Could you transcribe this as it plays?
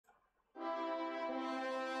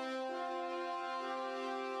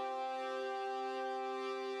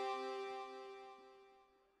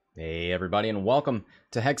Hey everybody, and welcome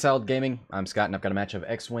to Hexiled Gaming. I'm Scott, and I've got a match of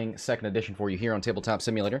X-Wing 2nd Edition for you here on Tabletop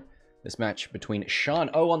Simulator. This match between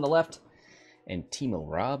Sean O on the left and Timo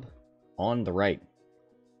R on the right.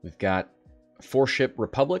 We've got 4-ship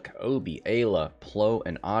Republic, Obi, Aayla, Plo,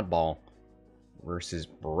 and Oddball versus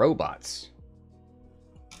Robots.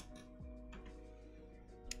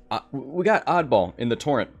 We got Oddball in the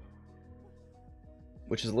Torrent,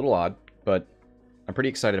 which is a little odd, but I'm pretty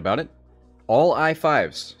excited about it. All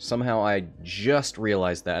I-5s. Somehow I just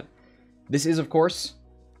realized that. This is, of course,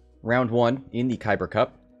 round 1 in the KYBER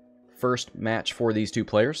Cup. First match for these two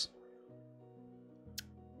players.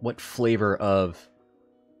 What flavor of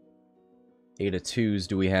A2s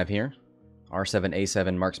do we have here?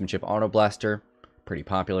 R7A7 Marksmanship Auto Blaster. Pretty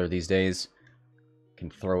popular these days. Can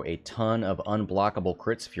throw a ton of unblockable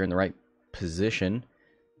crits if you're in the right position.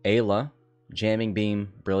 Aayla, Jamming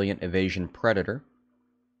Beam, Brilliant Evasion Predator.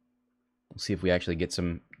 We'll see if we actually get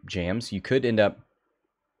some jams. You could end up...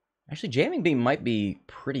 Actually, Jamming Beam might be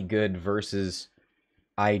pretty good versus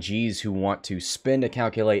IGs who want to spin to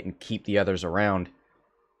calculate and keep the others around.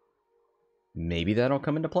 Maybe that'll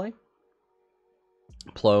come into play.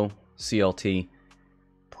 Plo, CLT,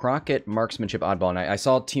 Procket, Marksmanship, Oddball. And I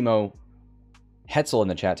saw Timo Hexiled in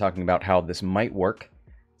the chat talking about how this might work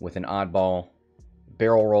with an Oddball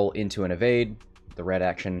barrel roll into an evade. The red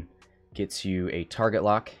action gets you a target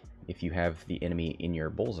lock if you have the enemy in your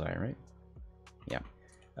bullseye, right? Yeah.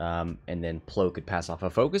 And then Plo could pass off a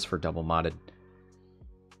focus for double modded.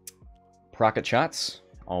 Procket shots,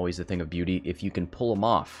 always a thing of beauty if you can pull them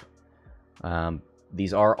off.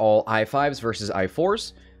 These are all I-5s versus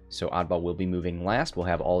I-4s, so Oddball will be moving last. We'll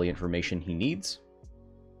have all the information he needs.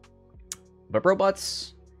 But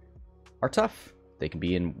robots are tough. They can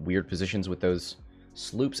be in weird positions with those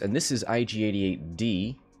sloops, and this is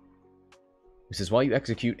IG-88D. This is while you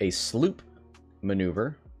execute a sloop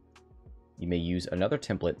maneuver, you may use another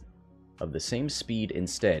template of the same speed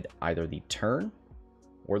instead, either the turn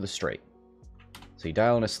or the straight. So you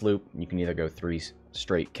dial in a sloop, you can either go 3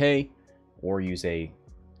 straight K or use a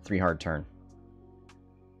 3 hard turn.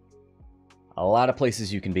 A lot of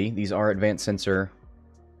places you can be. These are advanced sensor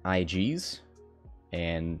IGs,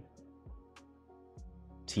 and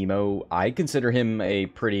Timo, I consider him a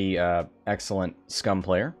pretty excellent scum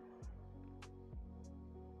player.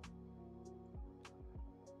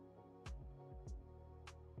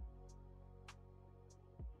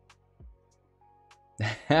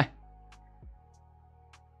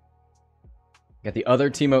 Got the other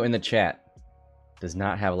Timo in the chat. Does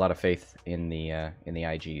not have a lot of faith in the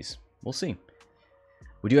IGs. We'll see.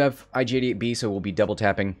 We do have IG-88B, so we'll be double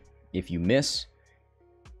tapping if you miss.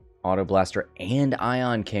 Auto Blaster and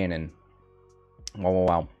Ion Cannon. Wow, wow,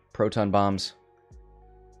 wow. Proton Bombs.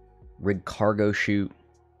 Rig Cargo Chute.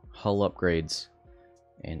 Hull Upgrades.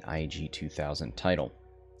 And IG-2000 title.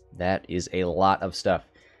 That is a lot of stuff.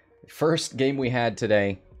 First game we had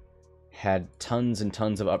today had tons and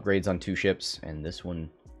tons of upgrades on 2 ships, and this one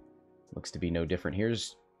looks to be no different.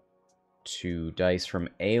 Here's 2 dice from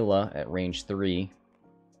Aayla at range 3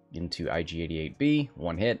 into IG-88B.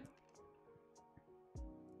 1 hit.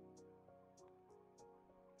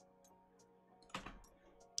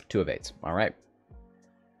 Two evades. All right.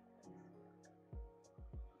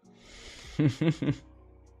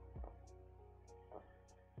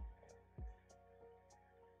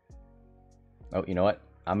 Oh, you know what?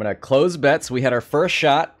 I'm going to close bets. We had our first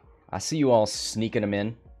shot. I see you all sneaking them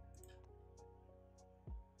in.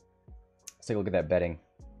 Let's take a look at that betting.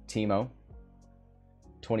 Timo.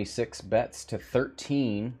 26 bets to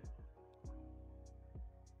 13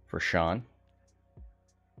 for Sean.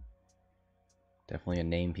 Definitely a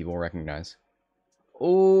name people recognize.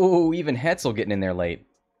 Oh, even Hexiled getting in there late.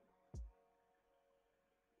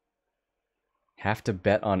 Have to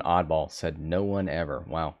bet on Oddball, said no one ever.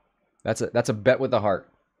 Wow. That's a bet with a heart.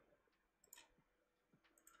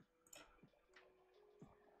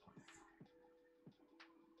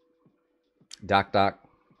 Doc,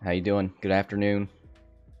 how you doing? Good afternoon.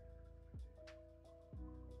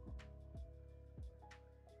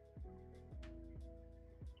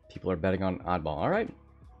 People are betting on Oddball. All right.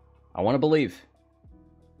 I want to believe.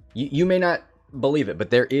 You may not believe it, but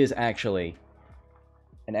there is actually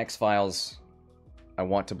an X-Files I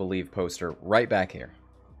want to believe poster right back here.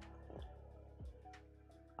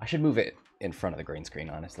 I should move it in front of the green screen,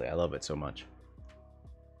 honestly. I love it so much.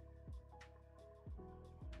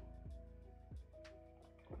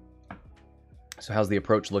 So how's the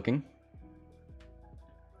approach looking?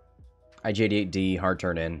 IG-88D, hard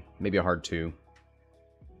turn in. Maybe a hard 2.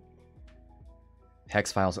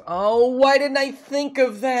 Hex Files. Oh, why didn't I think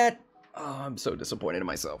of that? Oh, I'm so disappointed in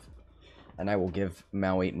myself. And I will give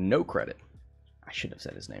Maui no credit. I should have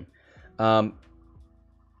said his name.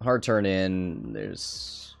 Hard turn in.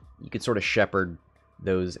 There's... You could sort of shepherd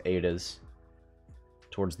those Aaylas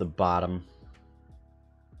towards the bottom.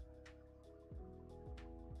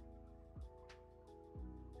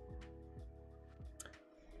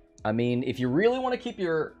 I mean, if you really want to keep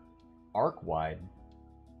your arc wide...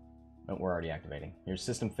 Oh, we're already activating. Here's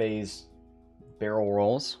system phase barrel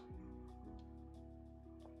rolls.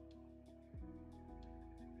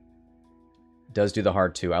 Does do the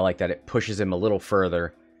hard 2. I like that. It pushes him a little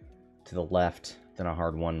further to the left than a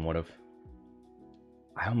hard 1 would have.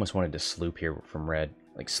 I almost wanted to sloop here from red.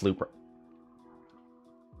 Like, sloop.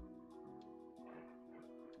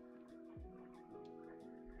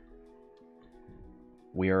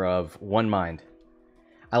 We are of one mind.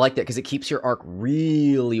 I like that because it keeps your arc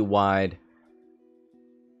really wide.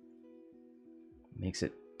 Makes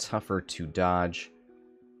it tougher to dodge.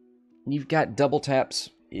 And you've got double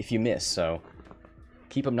taps if you miss, so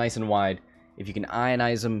keep them nice and wide. If you can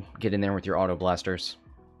ionize them, get in there with your auto blasters.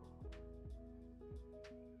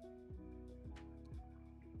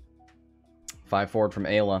 Five forward from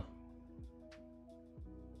Aayla.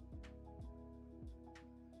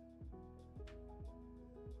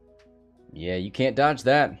 Yeah, you can't dodge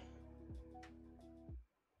that.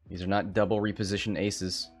 These are not double reposition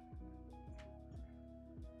aces.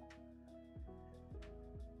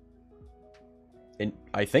 And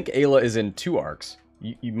I think Aayla is in 2 arcs.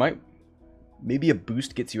 You might... Maybe a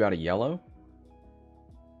boost gets you out of yellow?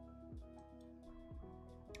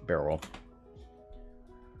 Barrel roll.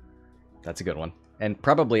 That's a good one. And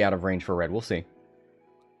probably out of range for red. We'll see.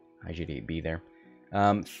 IGD-B there.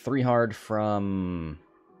 3 hard from...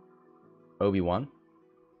 Obi-Wan.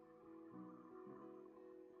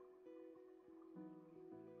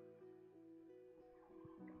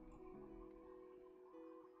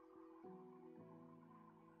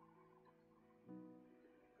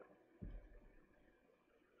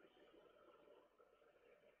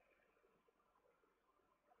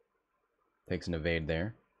 Takes an evade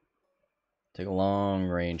there. Take a long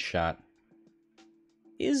range shot.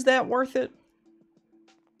 Is that worth it?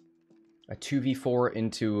 A 2v4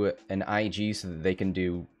 into an IG so that they can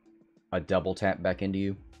do a double tap back into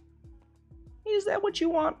you. Is that what you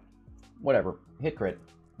want? Whatever. Hit crit.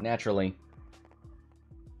 Naturally.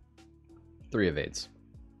 3 evades.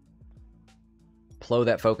 Plow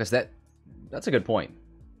that focus. That's a good point.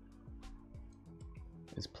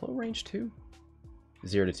 Is Plow range 2?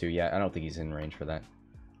 0 to 2. Yeah, I don't think he's in range for that.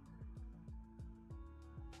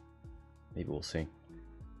 Maybe we'll see.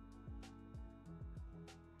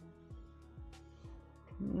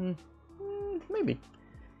 Maybe.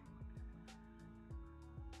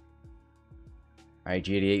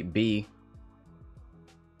 IG-88B.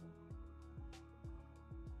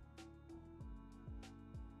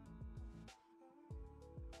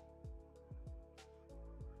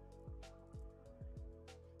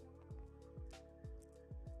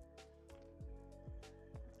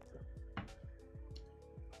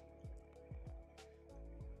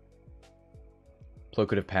 Plo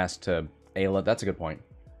could have passed to Aayla. That's a good point.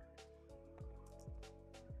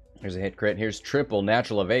 Here's a hit crit. Here's triple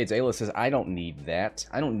natural evades. Aayla says, I don't need that.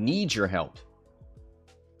 I don't need your help.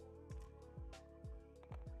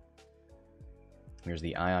 Here's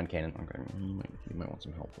the ion cannon. Okay, you might want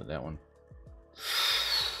some help with that one.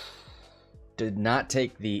 Did not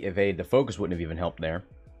take the evade. The focus wouldn't have even helped there.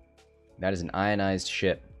 That is an ionized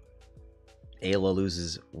ship. Aayla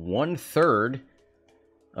loses 1/3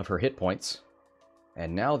 of her hit points.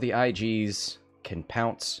 And now the IGs can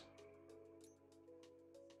pounce.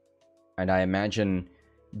 And I imagine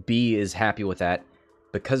B is happy with that.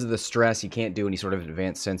 Because of the stress, you can't do any sort of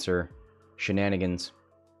advanced sensor shenanigans.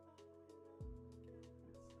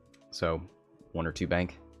 So, 1 or 2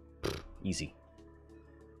 bank. Easy.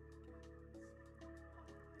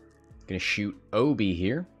 Gonna shoot Obi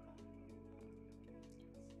here.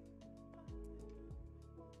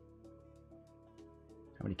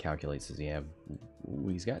 How many calculates does he have? Ooh,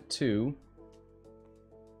 he's got 2.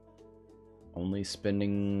 Only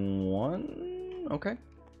spending 1? Okay.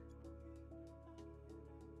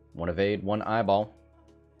 1 evade, 1 eyeball.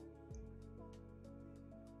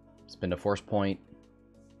 Spend a force point.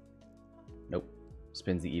 Nope.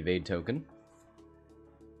 Spends the evade token.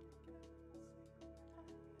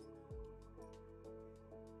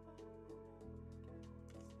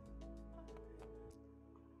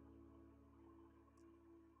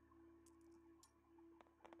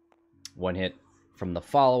 One hit from the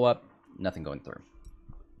follow-up. Nothing going through.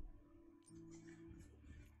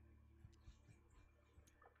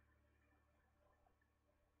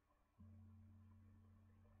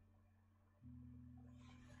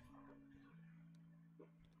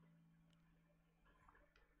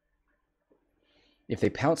 If they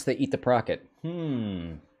pounce, they eat the procket.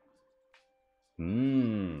 Do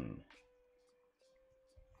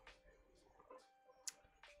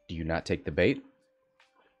you not take the bait?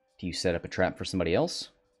 Do you set up a trap for somebody else?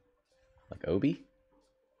 Like Obi?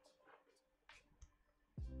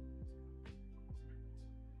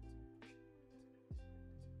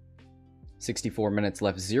 $64 minutes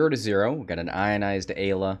left, 0-0. We've got an ionized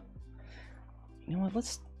Aayla. You know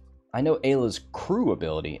what, I know Ayla's crew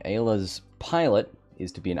ability. Ayla's pilot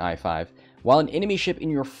is to be an I-5. While an enemy ship in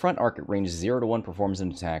your front arc at range 0-1 performs an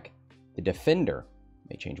attack, the defender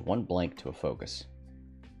may change one blank to a focus.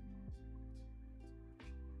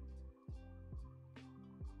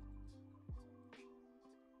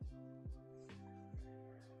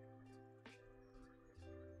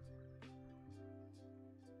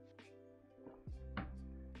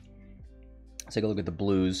 Let's take a look at the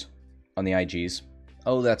blues on the IGs.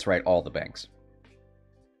 Oh, that's right, all the banks.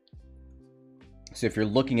 So if you're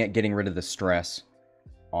looking at getting rid of the stress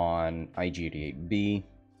on IG88B,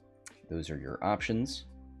 those are your options.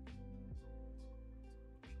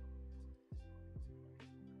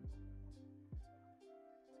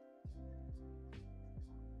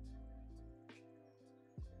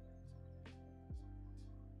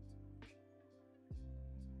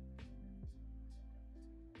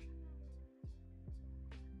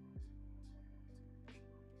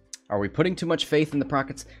 Are we putting too much faith in the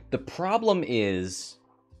prockets? The problem is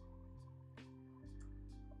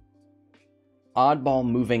Oddball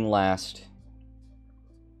moving last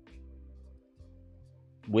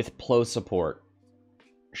with Plo support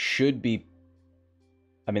should be...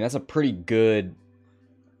 I mean, that's a pretty good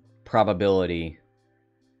probability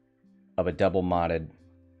of a double modded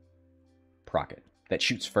procket that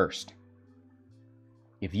shoots first.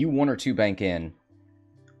 If you 1 or 2 bank in,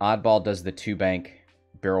 Oddball does the 2 bank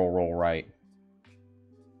barrel roll right.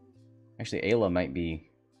 Actually, Aayla might be...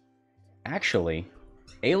 Actually,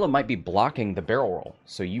 Aayla might be blocking the barrel roll,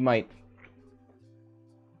 so you might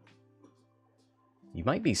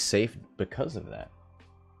be safe because of that.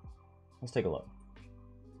 Let's take a look.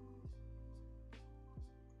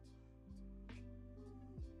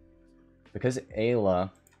 Because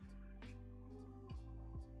Aayla...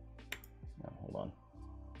 Oh, hold on.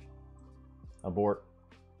 Abort.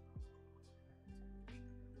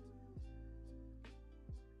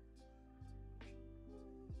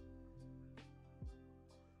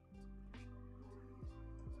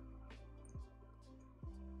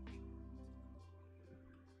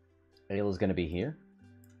 Ayla's going to be here.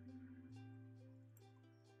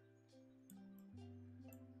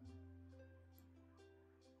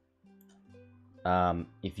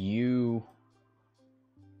 If you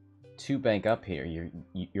 2 bank up here,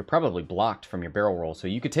 you're probably blocked from your barrel roll, so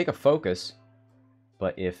you could take a focus,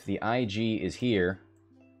 but if the IG is here,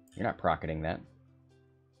 you're not procketing that.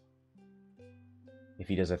 If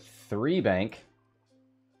he does a 3 bank,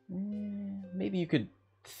 maybe you could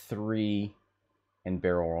 3 and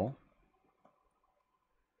barrel roll.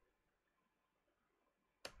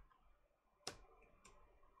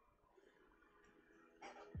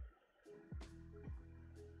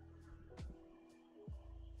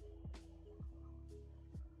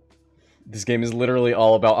 This game is literally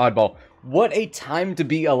all about Oddball. What a time to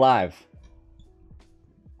be alive.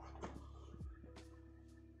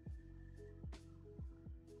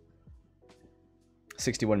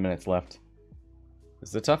 $61 minutes left. This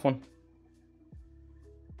is a tough one.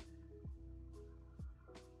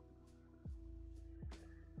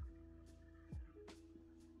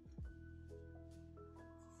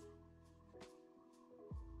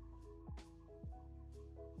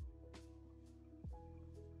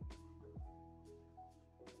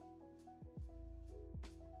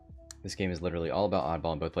 This game is literally all about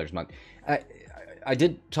Oddball and both players' mind. I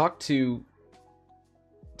did talk to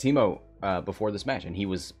Timo before this match, and he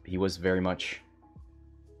was very much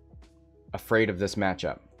afraid of this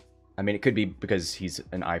matchup. I mean, it could be because he's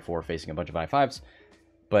an I4 facing a bunch of I5s,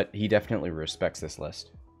 but he definitely respects this list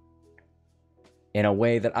in a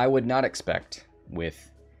way that I would not expect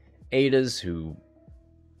with Adas, who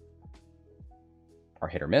are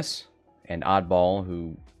hit or miss, and Oddball,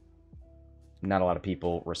 who not a lot of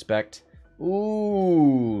people respect.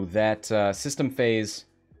 Ooh, that system phase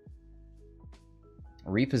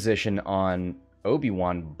reposition on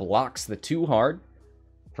Obi-Wan blocks the 2 hard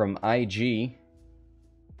from IG. It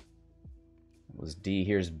was D,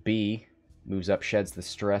 here's B. Moves up, sheds the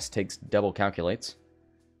stress, takes double calculates.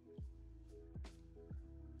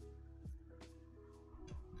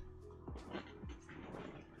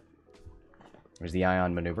 There's the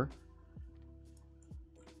ion maneuver.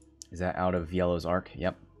 Is that out of yellow's arc?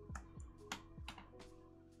 Yep.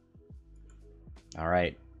 All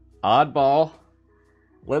Oddball.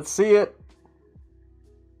 Let's see it.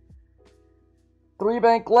 3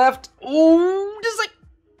 bank left. Ooh,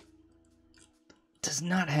 does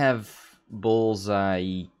not have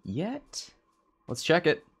bullseye yet. Let's check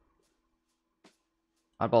it.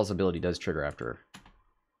 Oddball's ability does trigger after.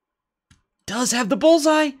 Does have the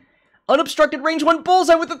bullseye. Unobstructed range 1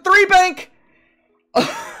 bullseye with the 3 bank.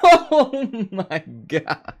 Oh my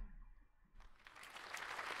god.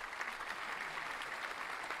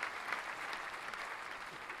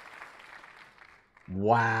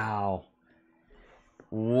 Wow.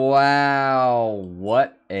 Wow.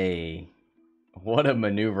 What a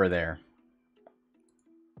maneuver there.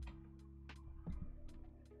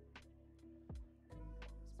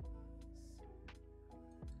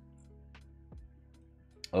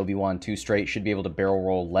 Obi-Wan 2 straight should be able to barrel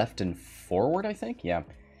roll left and forward, I think. Yeah.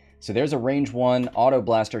 So there's a range 1 auto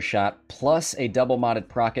blaster shot plus a double modded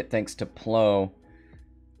procket thanks to Plo.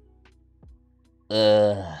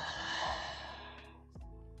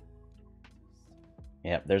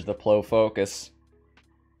 Yep, there's the Plo focus.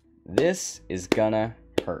 This is gonna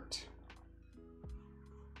hurt.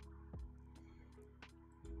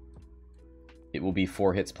 It will be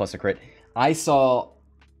 4 hits plus a crit. I saw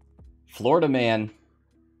Florida Man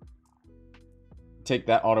take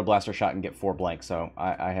that auto blaster shot and get 4 blanks, so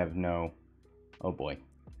I have no... Oh boy.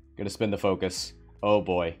 Gonna spin the focus. Oh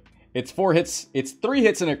boy. It's 4 hits. It's 3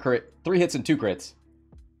 hits and a crit. 3 hits and 2 crits.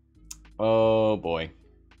 Oh boy.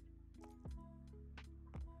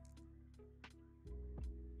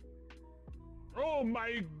 Oh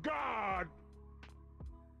my god!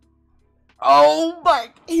 Oh my...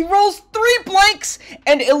 He rolls 3 blanks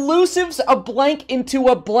and elusives a blank into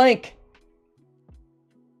a blank.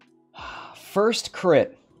 First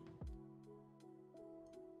crit.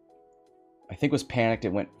 I think was panicked.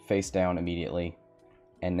 It went face down immediately.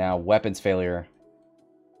 And now weapons failure.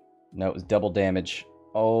 No, it was double damage.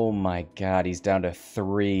 Oh my god, he's down to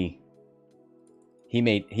 3.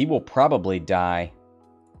 He will probably die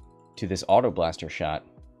to this auto blaster shot.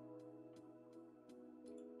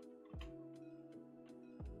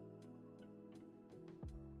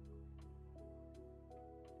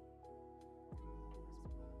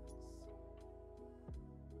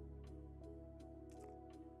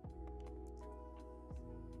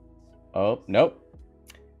 Oh, nope.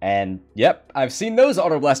 And, yep, I've seen those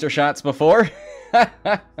auto blaster shots before.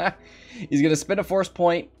 He's going to spin a force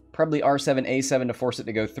point, probably R7, A7 to force it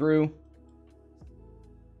to go through.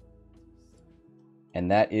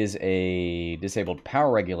 And that is a disabled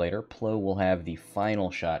power regulator. Plo will have the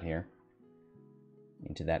final shot here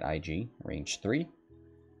into that IG, range 3.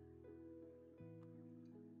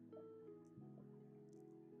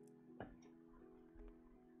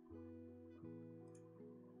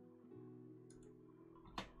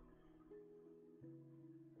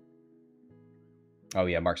 Oh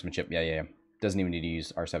yeah, marksmanship. Yeah. Doesn't even need to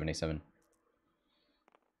use R7, A7.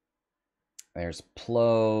 There's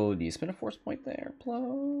Plo. Do you spin a force point there,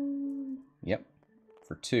 Plo? Yep.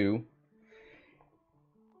 For 2.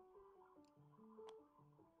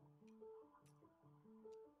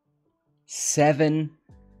 Seven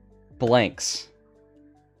blanks.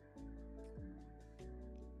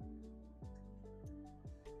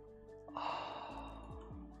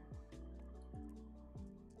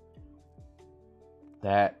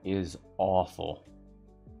 That is awful.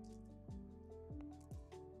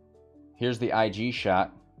 Here's the IG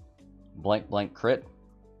shot. Blank, blank, crit.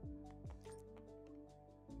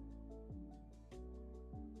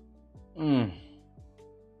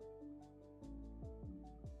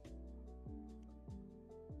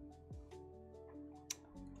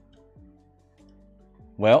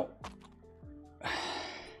 Well.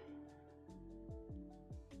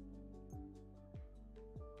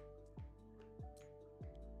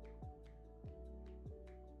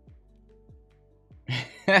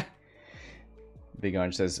 Big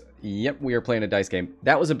Orange says, yep, we are playing a dice game.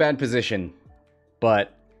 That was a bad position,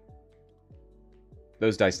 but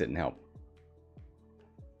those dice didn't help.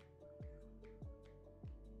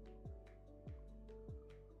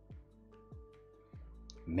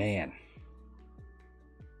 Man.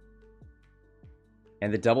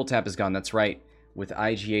 And the double tap is gone. That's right. With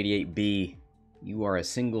IG88B, you are a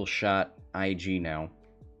single shot IG now.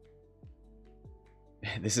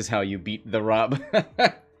 This is how you beat the Rob.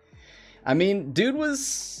 I mean, dude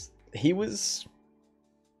was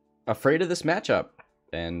afraid of this matchup,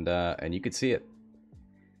 and you could see it.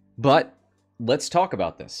 But let's talk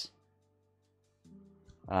about this.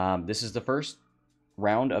 This is the first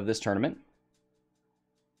round of this tournament.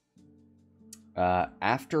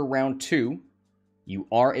 After round 2, you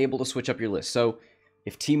are able to switch up your list. So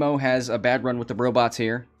if Timo has a bad run with the robots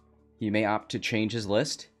here, He may opt to change his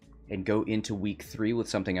list and go into week 3 with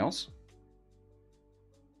something else.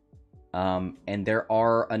 And there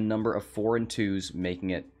are a number of 4 and 2s making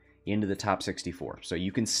it into the top 64. So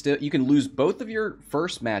you can lose both of your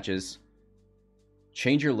first matches,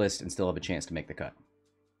 change your list, and still have a chance to make the cut.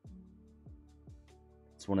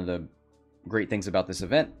 It's one of the great things about this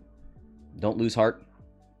event. Don't lose heart.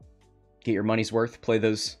 Get your money's worth. Play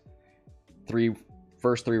those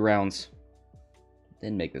first 3 rounds.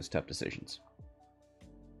 Then make those tough decisions.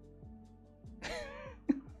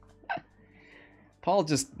 Paul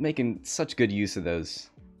just making such good use of those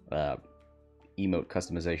emote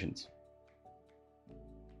customizations.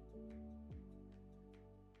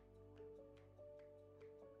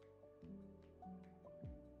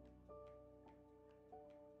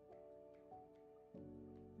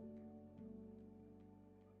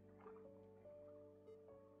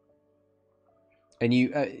 And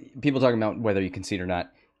people talking about whether you concede or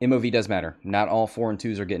not. MOV does matter. Not all 4 and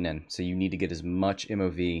 2s are getting in, so you need to get as much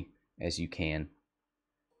MOV as you can.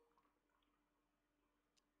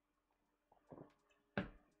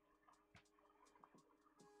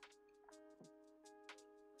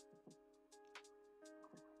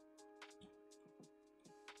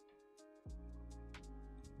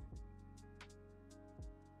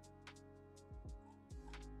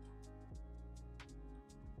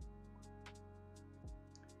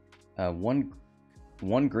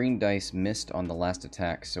 One green dice missed on the last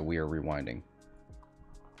attack, so we are rewinding.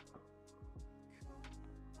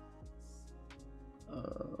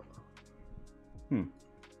 I'm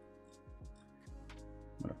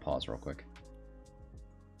gonna pause real quick.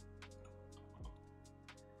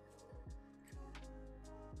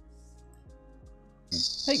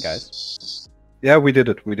 Hey guys. Yeah, we did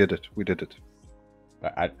it. We did it. We did it.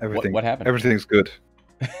 What happened? Everything's good.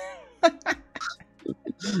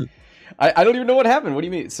 I don't even know what happened. What do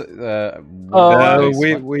you mean? So,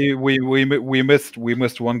 we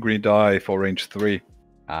missed one green die for range 3.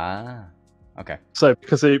 Ah, okay. So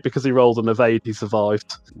because he rolled an evade, he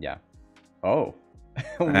survived. Yeah. Oh,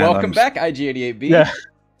 welcome back, IG88B. Yeah.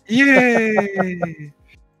 Yay!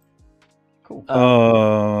 Cool.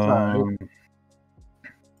 So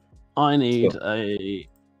I need a.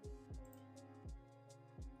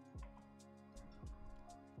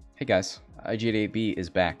 Hey guys, IG88B is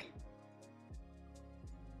back.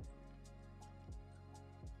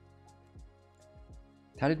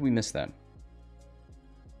 How did we miss that?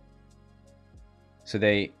 So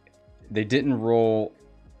they didn't roll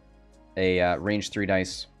a range 3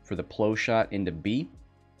 dice for the plow shot into B.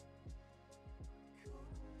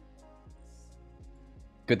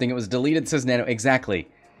 Good thing it was deleted, says Nano. Exactly.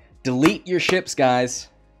 Delete your ships, guys.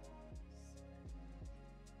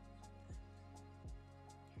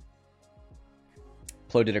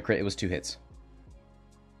 Plow did a crit. It was 2 hits.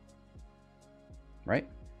 Right?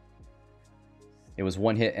 It was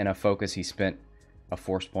 1 hit and a focus. He spent a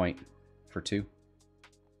force point for 2.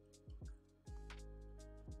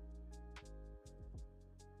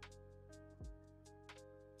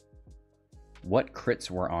 What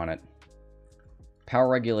crits were on it? Power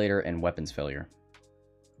regulator and weapons failure.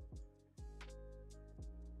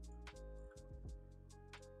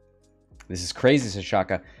 This is crazy, says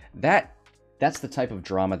Shaka. That's the type of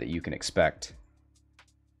drama that you can expect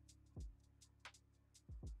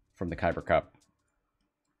from the KYBER Cup.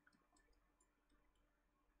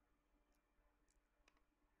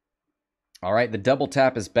 All right, the double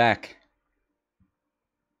tap is back.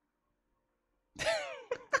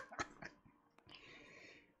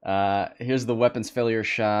 Here's the weapons failure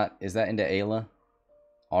shot. Is that into Aayla?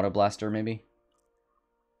 Auto blaster, maybe?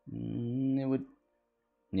 It would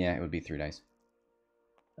be 3 dice.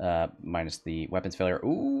 Minus the weapons failure.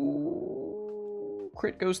 Ooh,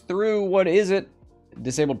 crit goes through. What is it?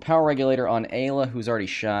 Disabled power regulator on Aayla, who's already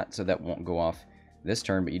shot, so that won't go off this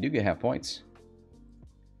turn, but you do get half points.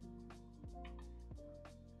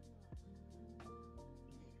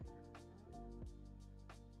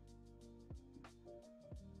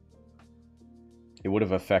 It would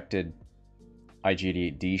have affected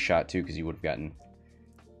IG88D shot too, because you would have gotten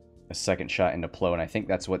a second shot into Plow, and I think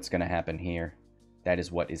that's what's going to happen here. That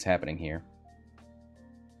is what is happening here.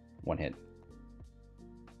 1 hit.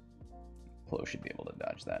 Plow should be able to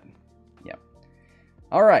dodge that. Yeah.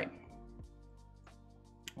 All right.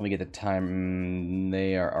 Let me get the time.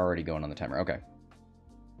 They are already going on the timer. Okay.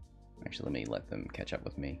 Actually, let me let them catch up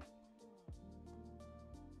with me.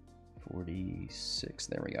 46.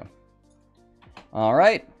 There we go. All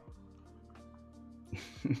right.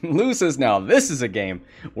 Lou says now, this is a game.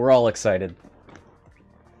 We're all excited.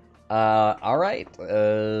 All right.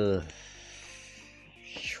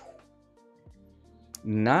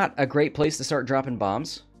 not a great place to start dropping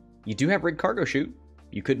bombs. You do have rig cargo chute.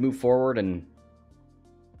 You could move forward and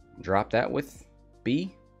drop that with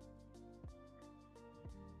B.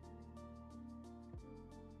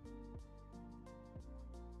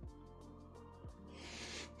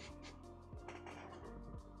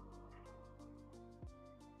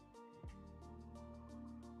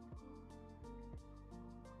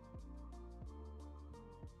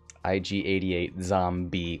 IG-88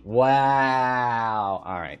 zombie. Wow.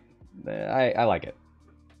 All right. I like it.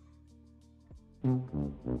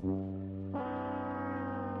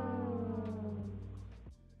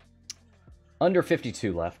 Under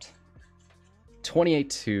 52 left. 28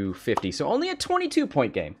 to 50. So only a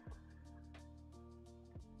 22-point game.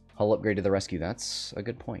 Hull upgrade to the rescue. That's a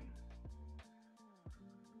good point.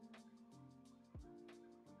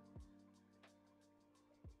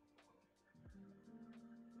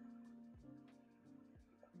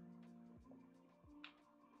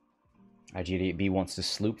 IG-88B wants to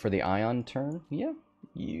sloop for the ion turn. Yeah.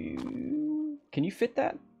 Can you fit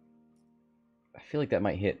that? I feel like that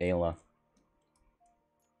might hit Aayla.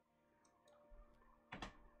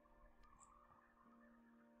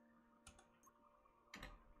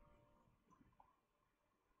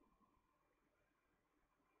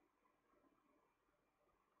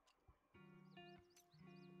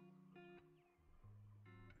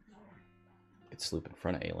 Could sloop in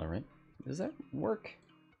front of Aayla, right? Does that work?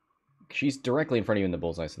 She's directly in front of you in the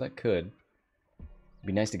bullseye, so that could. It'd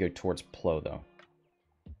be nice to go towards Plo, though.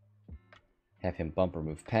 Have him bumper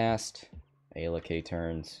move past. Aayla K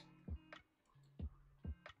turns.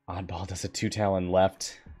 Oddball does a 2-talon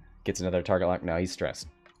left. Gets another target lock. No, he's stressed.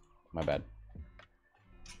 My bad.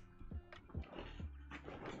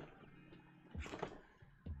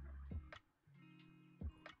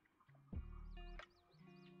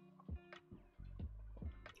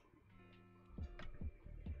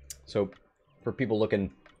 So, for people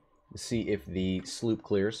looking to see if the sloop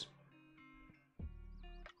clears,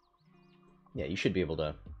 yeah, you should be able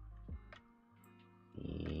to.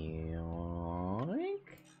 Yoink.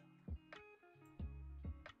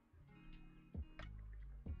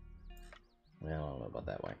 Well, I don't know about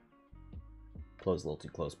that way. Close a little too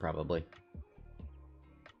close, probably.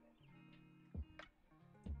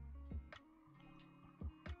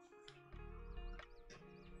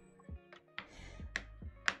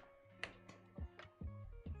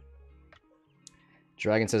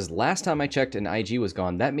 Dragon says, last time I checked and IG was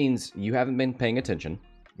gone. That means you haven't been paying attention.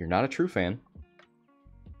 You're not a true fan.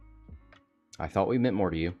 I thought we meant more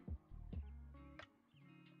to you.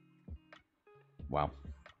 Wow.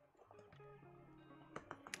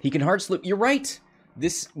 He can hard sloop. You're right.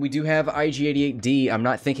 We do have IG-88D. I'm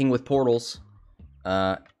not thinking with portals.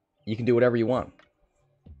 You can do whatever you want.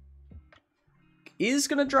 Is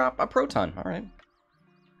going to drop a proton. All right.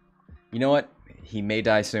 You know what? He may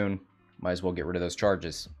die soon. Might as well get rid of those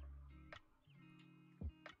charges.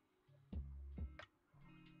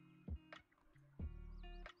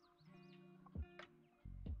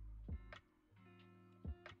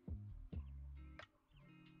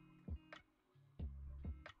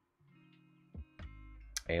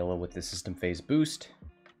 Aayla with the system phase boost.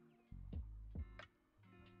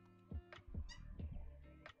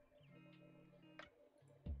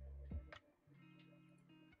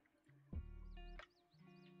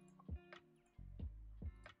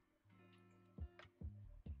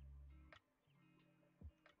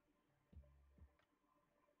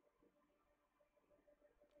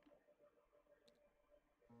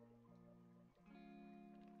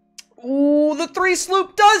 Ooh, the 3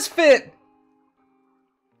 sloop does fit!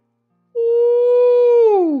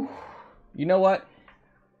 Ooh! You know what?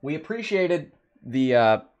 We appreciated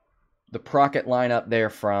the Procket lineup there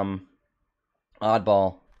from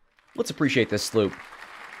Oddball. Let's appreciate this sloop.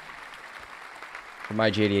 From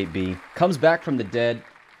IG-88B. Comes back from the dead.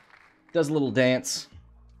 Does a little dance.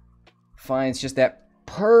 Finds just that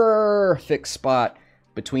perfect spot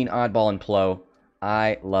between Oddball and Plo.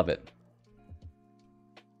 I love it.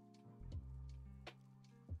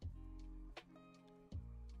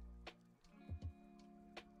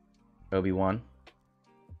 Obi-Wan.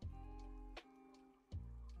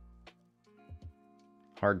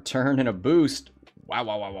 Hard turn and a boost. Wow,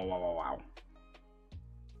 wow, wow, wow, wow, wow, wow.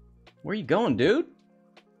 Where are you going, dude?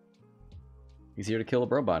 He's here to kill a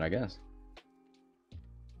robot, I guess.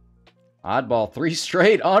 Oddball, 3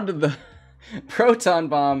 straight onto the proton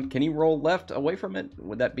bomb. Can he roll left away from it?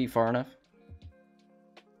 Would that be far enough?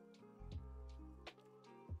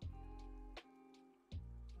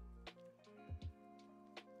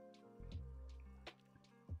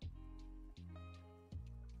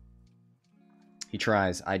 He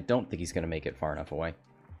tries. I don't think he's going to make it far enough away.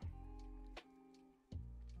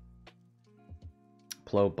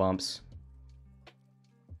 Plo bumps.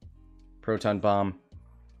 Proton Bomb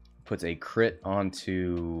puts a crit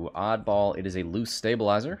onto Oddball. It is a loose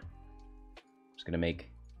stabilizer. Just going to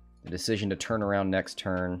make the decision to turn around next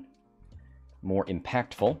turn more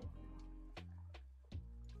impactful.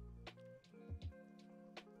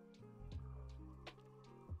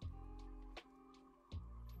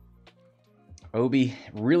 Obi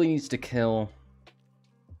really needs to kill...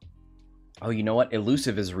 Oh, you know what?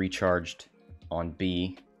 Elusive is recharged on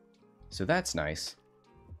B, so that's nice.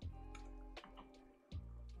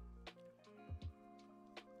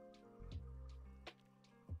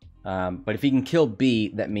 But if he can kill B,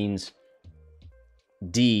 that means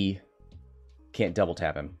D can't double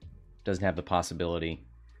tap him. Doesn't have the possibility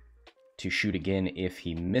to shoot again if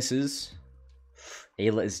he misses.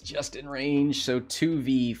 Aayla is just in range, so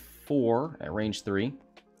 2v4 at range 3.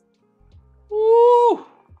 Woo!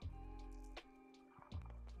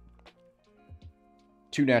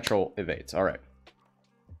 2 natural evades. All right.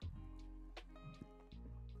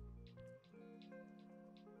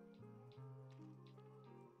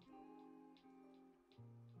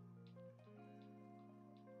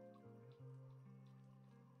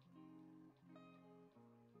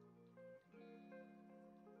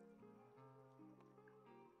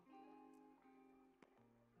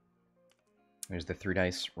 There's the 3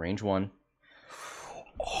 dice, range 1.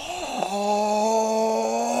 Oh!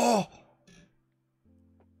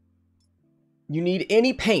 You need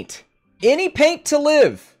any paint. Any paint to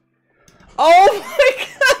live. Oh my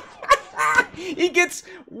god! He gets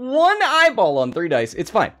 1 eyeball on 3 dice. It's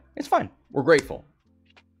fine. It's fine. We're grateful.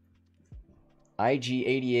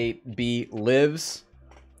 IG88B lives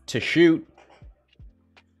to shoot.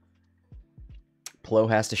 Plo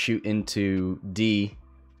has to shoot into D.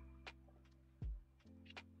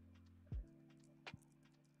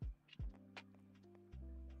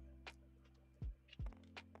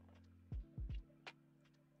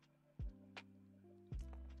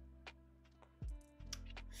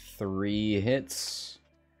 Three hits.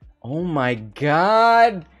 Oh my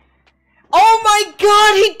god. Oh my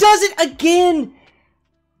god, he does it again.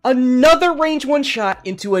 Another range 1 shot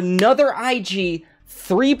into another IG.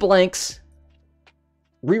 3 blanks.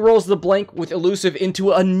 Rerolls the blank with elusive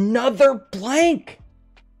into another blank.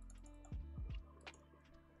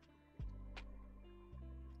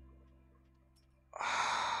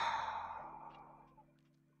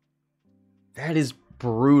 That is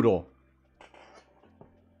brutal.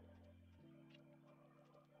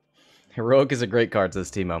 Heroic is a great card,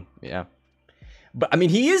 says Timo. Yeah. But, I mean,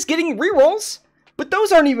 he is getting rerolls, but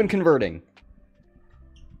those aren't even converting.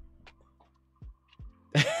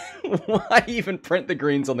 Why even print the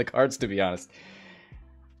greens on the cards, to be honest?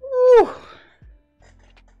 Woo.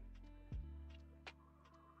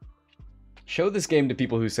 Show this game to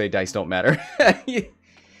people who say dice don't matter.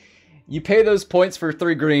 You pay those points for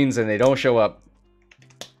 3 greens and they don't show up.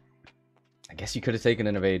 I guess you could have taken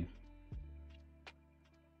an evade.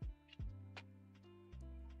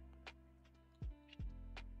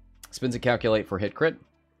 Spins a calculate for hit crit.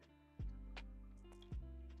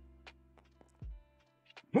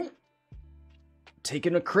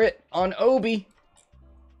 Taking a crit on Obi.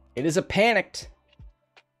 It is a panicked.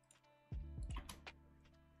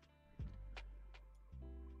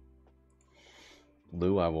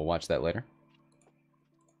 Lou, I will watch that later.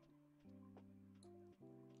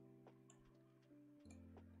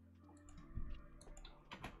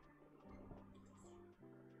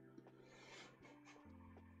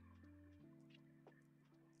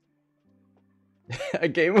 A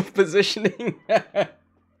game of positioning.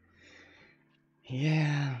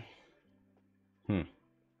 Yeah.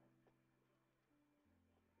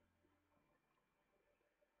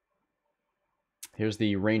 Here's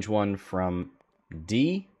the range 1 from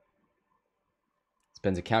D.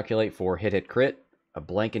 Spends a calculate for hit crit. A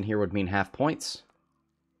blank in here would mean half points.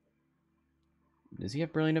 Does he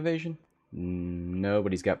have brilliant evasion? No,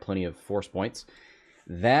 but he's got plenty of force points.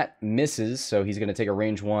 That misses, so he's going to take a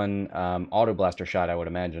range 1 auto blaster shot, I would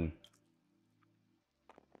imagine.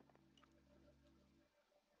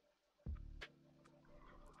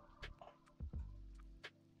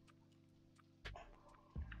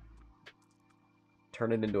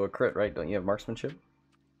 Turn it into a crit, right? Don't you have marksmanship?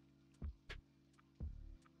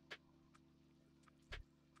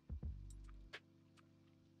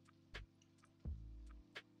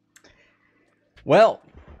 Well,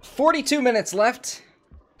 42 minutes left.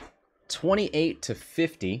 28 to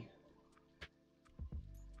 50.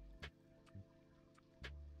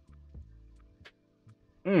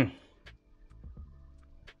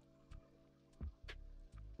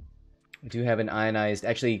 We do have an ionized...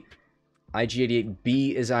 Actually,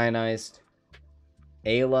 IG-88B is ionized.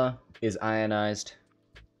 Aayla is ionized.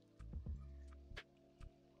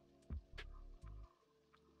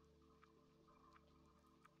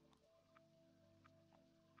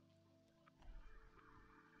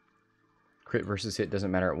 Crit versus hit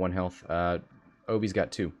doesn't matter at 1 health. Obi's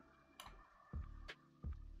got 2.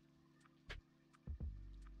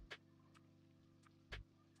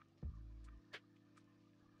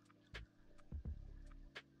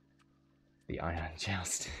 The Ion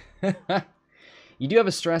Joust. You do have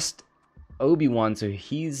a stressed Obi-Wan, so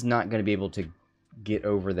he's not going to be able to get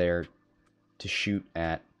over there to shoot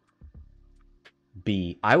at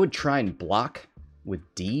B. I would try and block with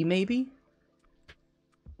D, maybe?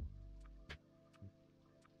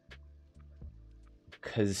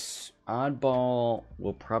 Because Oddball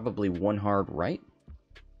will probably one hard right.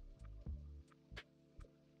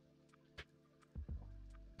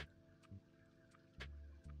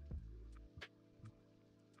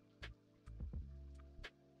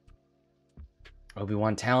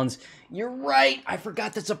 Obi-Wan Talons. You're right! I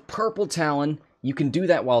forgot that's a purple Talon. You can do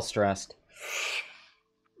that while stressed.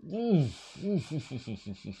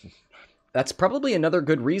 That's probably another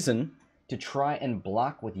good reason to try and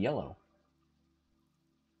block with yellow.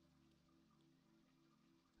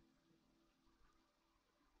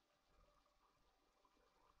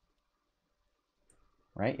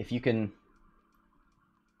 Right? If you can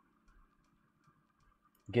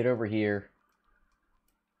get over here.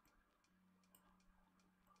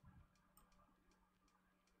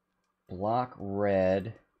 Block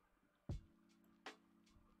red.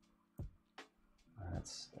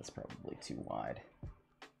 That's probably too wide.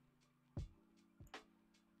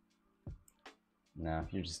 No,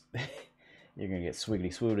 you're just you're gonna get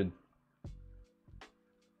swiggity swooted.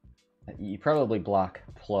 You probably block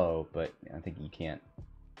Plo, but I think you can't.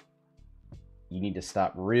 You need to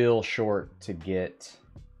stop real short to get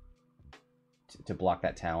to block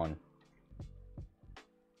that Talon.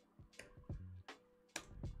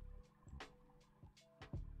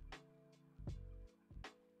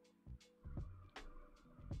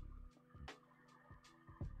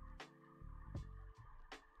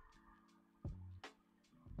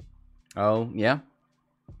 Oh, yeah.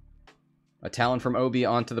 A Talon from Obi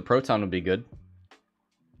onto the Proton would be good.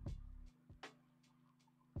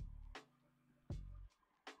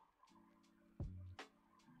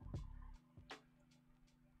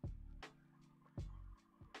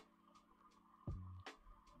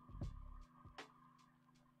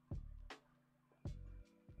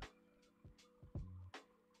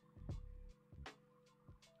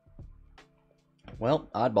 Well,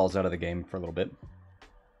 Oddball's out of the game for a little bit.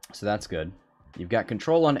 So that's good. You've got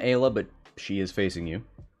control on Aayla, but she is facing you.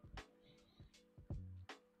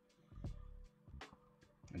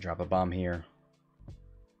 Drop a bomb here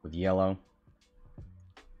with yellow.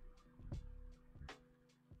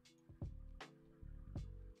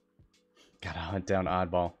 Gotta hunt down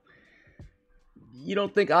Oddball. You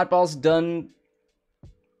don't think Oddball's done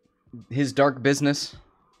his dark business?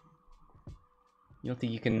 You don't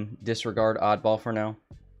think you can disregard Oddball for now?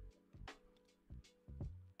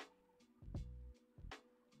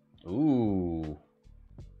 Ooh.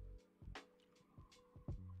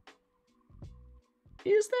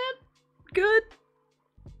 Is that good?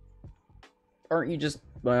 Aren't you just...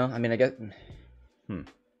 Well, I mean, I guess...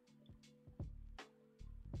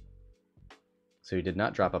 So he did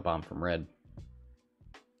not drop a bomb from red.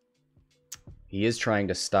 He is trying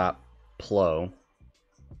to stop Plo.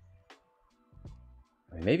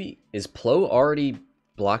 I mean, maybe... Is Plo already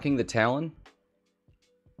blocking the Talon?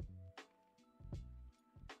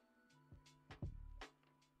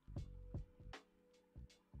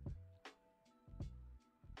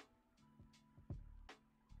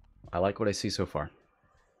 I like what I see so far.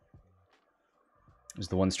 Is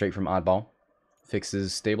the one straight from Oddball.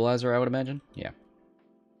 Fixes stabilizer, I would imagine? Yeah.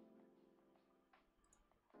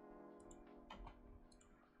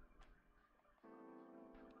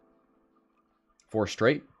 Four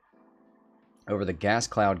straight. Over the gas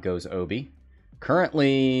cloud goes Obi.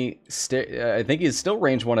 Currently, I think he's still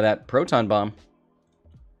range 1 of that proton bomb.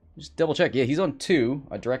 Just double check. Yeah, he's on 2.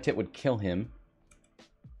 A direct hit would kill him.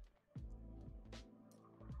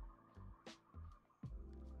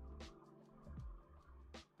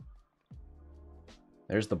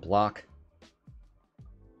 There's the block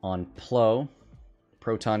on Plo.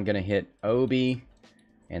 Proton gonna hit Obi.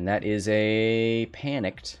 And that is a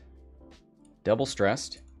panicked. Double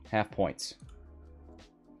stressed. Half points.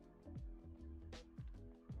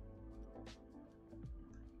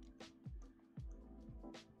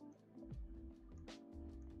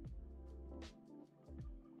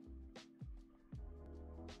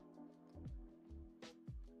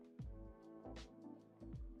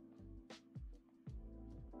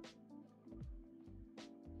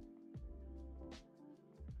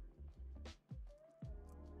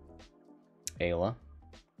 Aayla.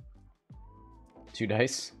 2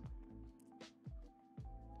 dice.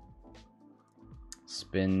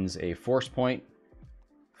 Spins a force point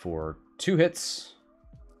for 2 hits.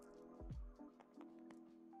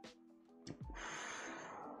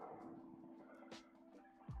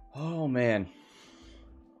 Oh, man.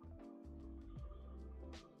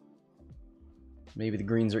 Maybe the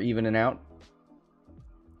greens are evening out.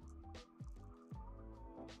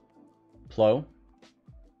 Plo.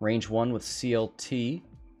 Range 1 with CLT.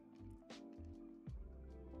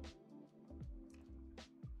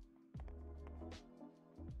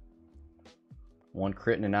 One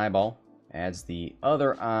crit and an eyeball. Adds the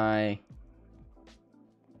other eye.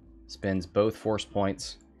 Spends both force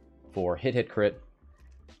points for hit crit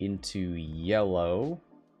into yellow.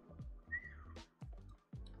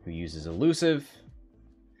 Who uses elusive.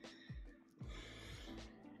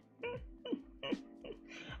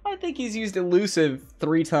 I think he's used elusive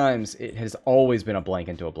 3 times. It has always been a blank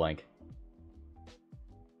into a blank.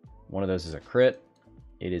 One of those is a crit.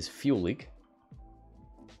 It is fuel leak.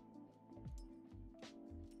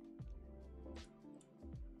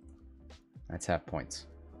 That's half points.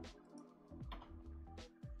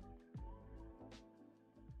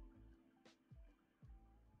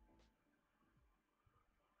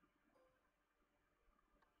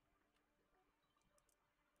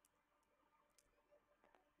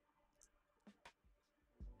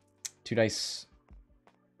 Two dice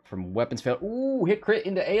from weapons fail. Ooh, hit crit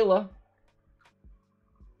into Aayla.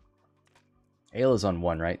 Ayla's on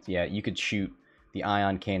 1, right? Yeah, you could shoot the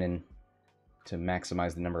ion cannon to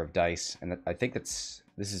maximize the number of dice, and I think this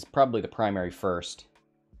is probably the primary first.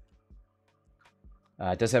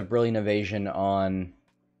 It does have brilliant evasion on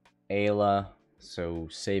Aayla, so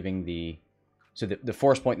saving the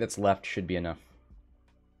force point that's left should be enough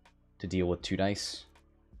to deal with 2 dice.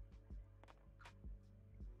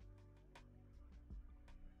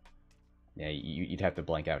 Yeah, you'd have to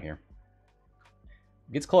blank out here.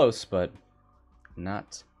 Gets close, but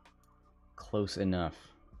not close enough.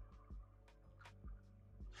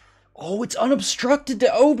 Oh, it's unobstructed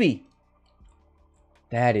to Obi!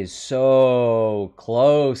 That is so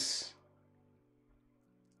close.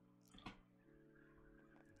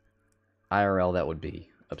 IRL, that would be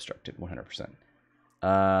obstructed, 100%.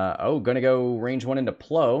 Oh, gonna go range 1 into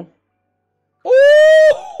Plo. Ooh!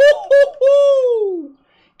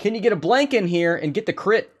 Can you get a blank in here and get the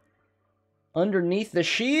crit underneath the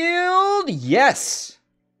shield? Yes!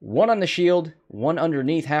 1 on the shield, 1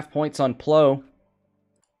 underneath, half points on Plo.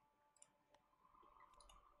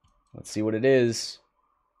 Let's see what it is.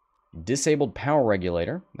 Disabled power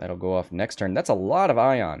regulator. That'll go off next turn. That's a lot of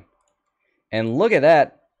ion. And look at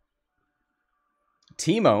that.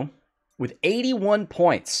 Timo with 81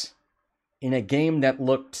 points in a game that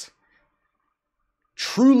looked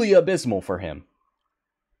truly abysmal for him.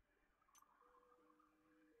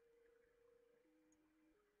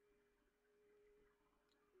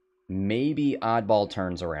 Maybe Oddball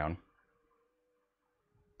turns around.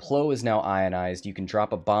 Plo is now ionized. You can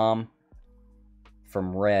drop a bomb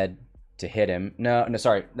from red to hit him. No,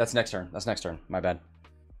 sorry. That's next turn. That's next turn. My bad.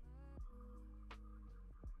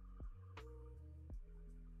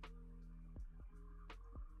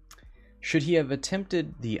 Should he have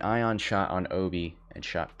attempted the ion shot on Obi and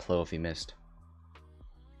shot Plo if he missed?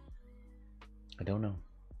 I don't know.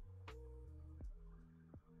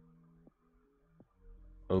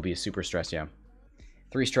 Obi is super stressed, yeah.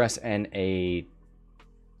 3 stress and a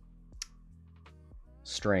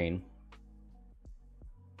strain.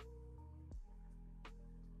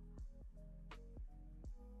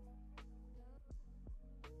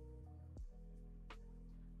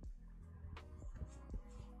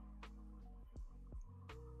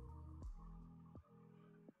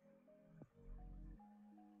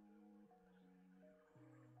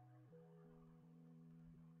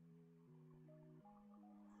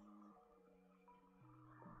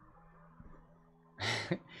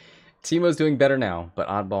 Timo's doing better now, but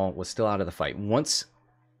Oddball was still out of the fight. Once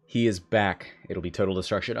he is back, it'll be total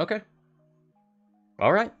destruction. Okay.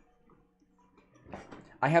 All right.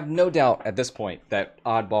 I have no doubt at this point that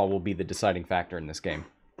Oddball will be the deciding factor in this game.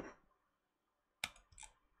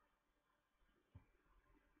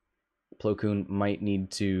 Plo Koon might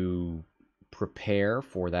need to prepare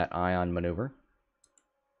for that ion maneuver.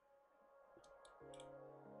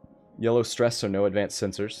 Yellow stress, so no advanced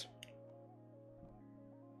sensors.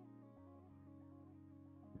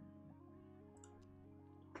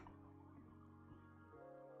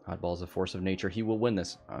 Oddball is a force of nature. He will win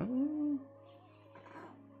this.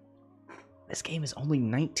 This game is only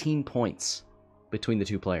 19 points between the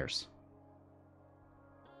 2 players.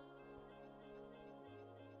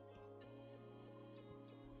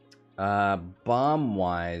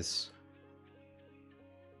 Bomb-wise,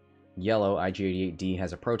 yellow, IG-88D,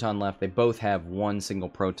 has a proton left. They both have one single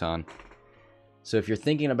proton. So if you're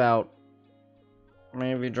thinking about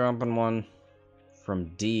maybe dropping one from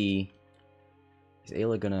D, is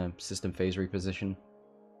Aayla gonna system phase reposition?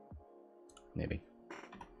 Maybe.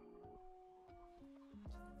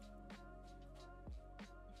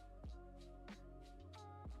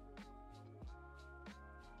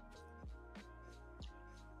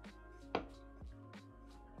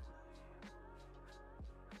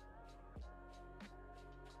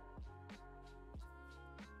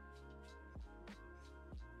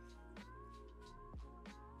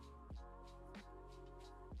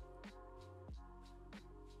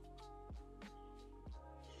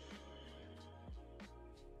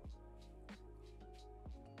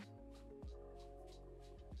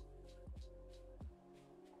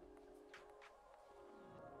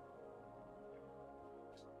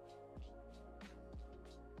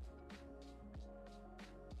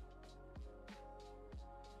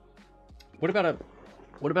 What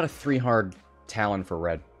about a 3 hard Talon for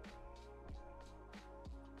red?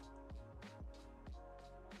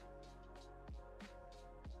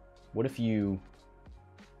 What if you...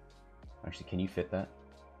 Actually, can you fit that?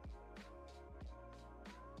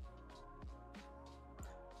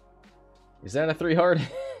 Is that a 3 hard?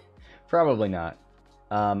 Probably not.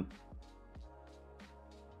 But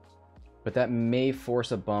that may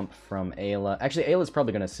force a bump from Aayla. Actually, Ayla's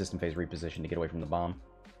probably going to system phase reposition to get away from the bomb.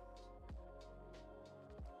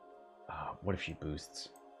 What if she boosts?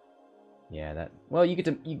 Yeah, that... Well, you get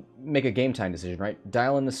to make a game time decision, right?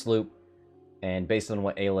 Dial in the sloop, and based on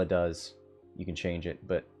what Aayla does, you can change it,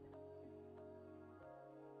 but...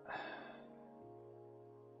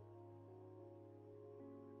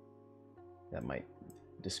 That might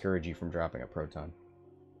discourage you from dropping a proton.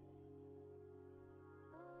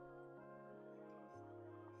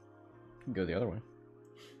 You can go the other way.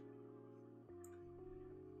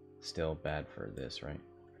 Still bad for this, right?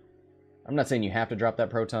 I'm not saying you have to drop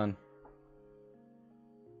that proton.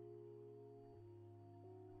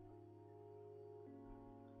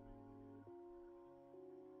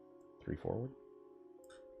 Three forward.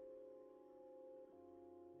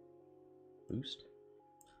 Boost.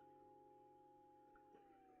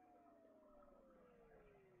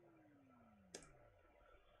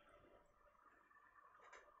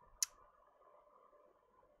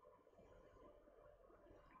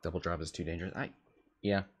 Double drop is too dangerous.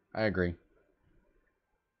 Yeah, I agree.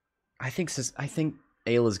 I think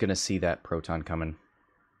Aayla's gonna see that proton coming.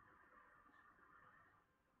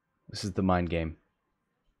 This is the mind game.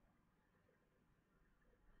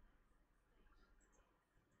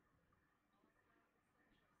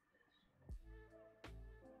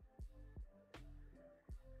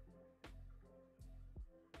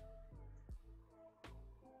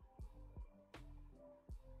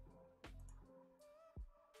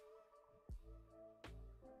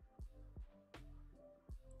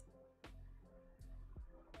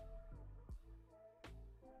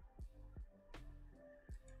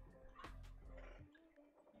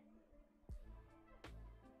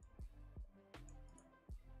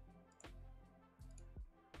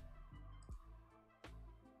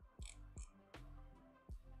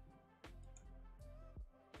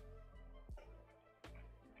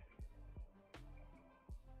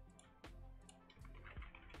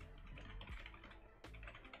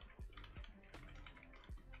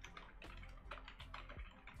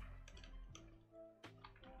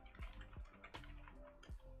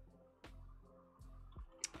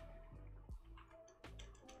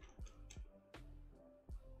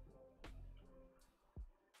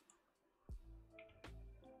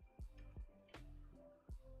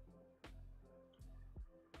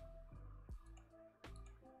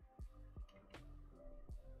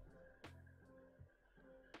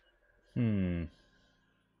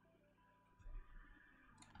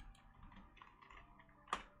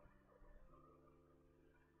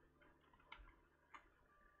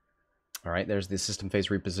 All right, there's the system phase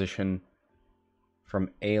reposition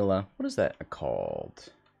from Aayla. What is that called?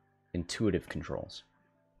 Intuitive controls.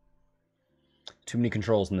 Too many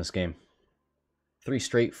controls in this game. 3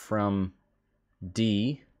 straight from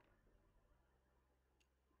D.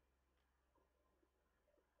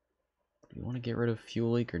 Do you want to get rid of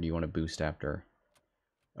fuel leak, or do you want to boost after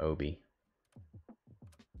Obi?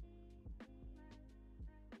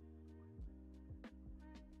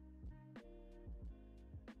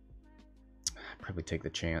 Probably take the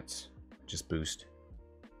chance. Just boost.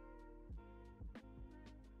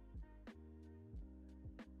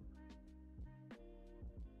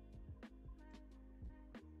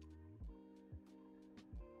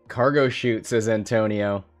 Cargo shoot, says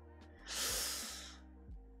Antonio.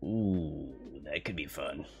 Ooh, that could be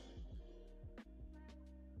fun.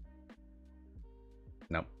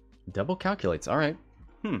 No. Double calculates. All right.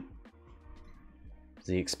 Is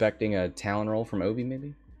he expecting a Talon roll from Obi,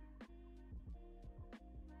 maybe?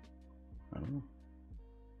 I don't know.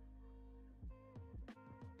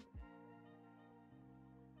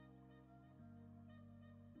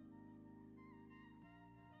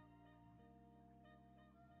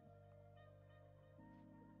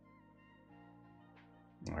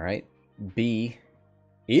 All right. B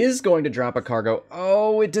is going to drop a cargo.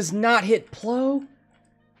 Oh, it does not hit Plo?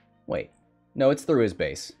 Wait. No, it's through his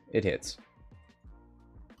base. It hits.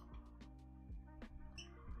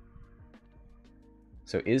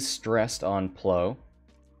 So is stressed on Plo.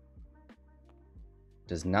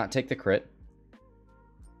 Does not take the crit.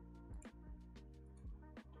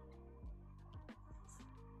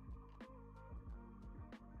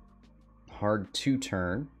 Hard to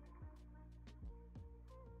turn.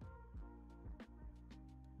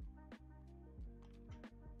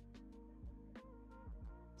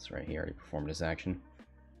 That's right, he already performed his action.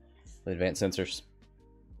 The advanced sensors.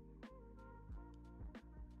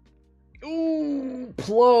 Ooh,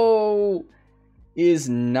 Plo is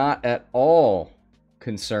not at all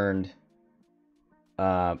concerned.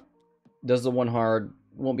 Does the one hard,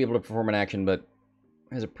 won't be able to perform an action, but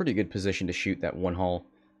has a pretty good position to shoot that one hull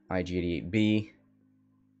IG-88B.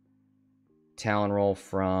 Talon roll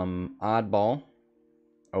from Oddball.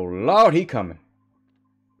 Oh lord, he coming.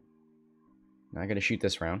 Not gonna shoot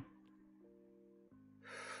this round.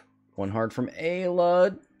 One hard from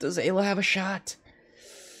Aayla. Does Aayla have a shot?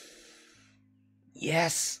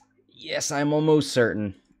 Yes. Yes, I'm almost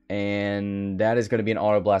certain. And that is going to be an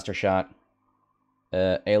Auto Blaster shot.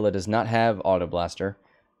 Aayla does not have Auto Blaster.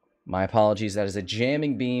 My apologies. That is a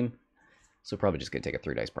jamming beam. So probably just going to take a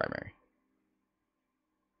 3-dice primary.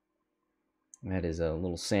 That is a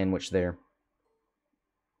little sandwich there.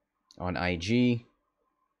 On IG.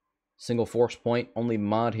 Single force point. Only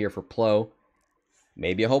mod here for Plo.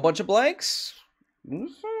 Maybe a whole bunch of blanks.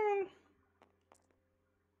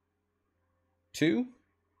 2.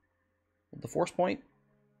 The force point.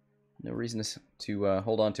 No reason to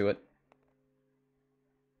hold on to it.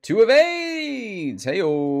 2 evades!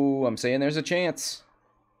 Hey-oh! I'm saying there's a chance.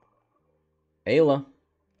 Aayla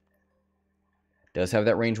does have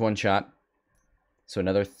that range 1 shot. So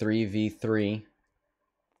another 3v3.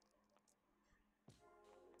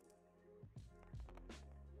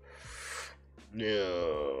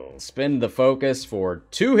 No. Spend the focus for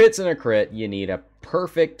 2 hits and a crit. You need a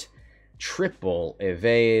perfect triple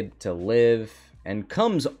evade to live. And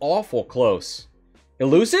comes awful close.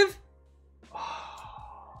 Elusive?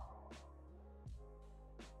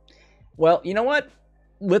 Well, you know what?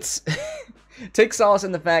 Let's take solace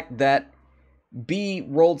in the fact that B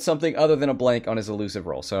rolled something other than a blank on his elusive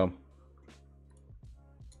roll. So,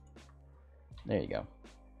 there you go.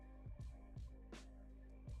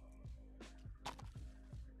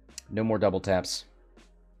 No more double taps.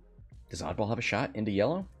 Does Oddball have a shot into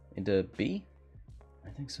yellow? Into B? I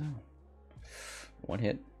think so. 1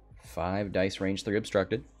 hit. 5 dice, range 3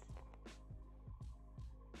 obstructed.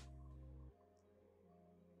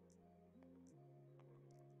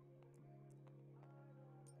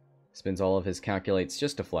 Spends all of his calculates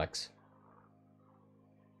just to flex.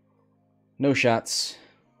 No shots.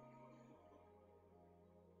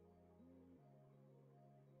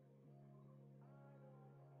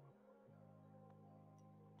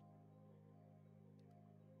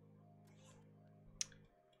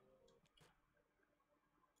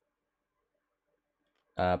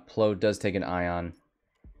 Plo does take an ion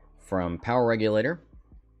from Power Regulator.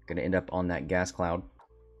 Going to end up on that gas cloud.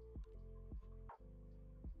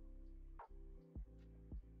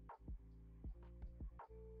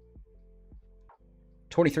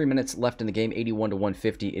 $23 minutes left in the game, 81 to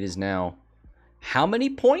 150. It is now how many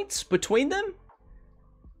points between them?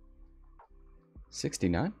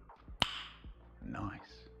 69. Nice.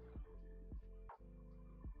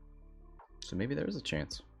 So maybe there is a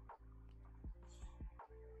chance.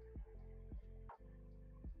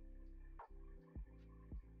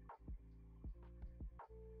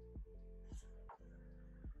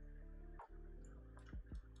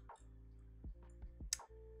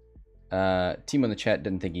 Timo in the chat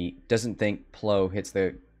doesn't think Plo hits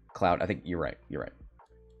the cloud. I think you're right. You're right.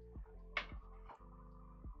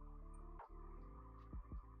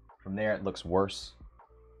 From there, it looks worse.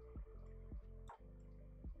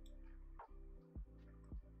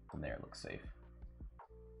 From there, it looks safe.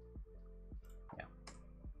 Yeah.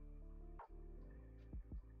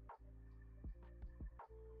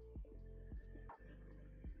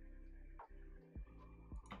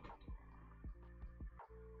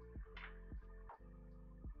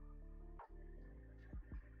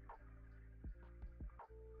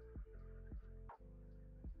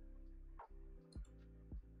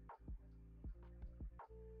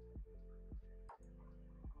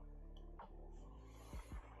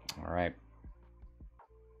 All right.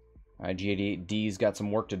 IG88D's got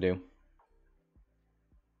some work to do.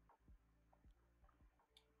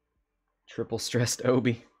 Triple stressed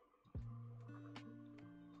Obi.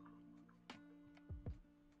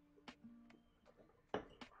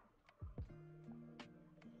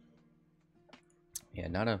 Yeah,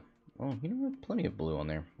 not a... Oh, you know what? Plenty of blue on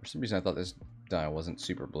there. For some reason I thought this die wasn't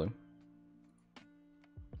super blue.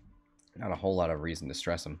 Not a whole lot of reason to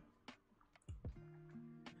stress him.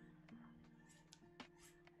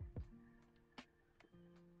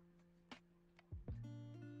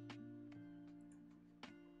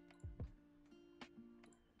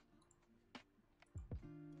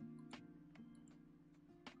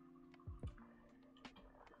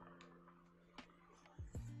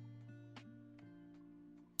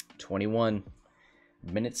 $21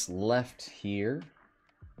 minutes left here.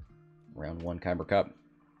 Round 1 KYBER Cup.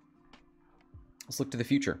 Let's look to the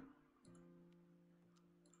future.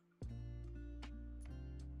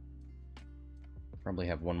 Probably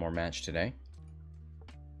have one more match today.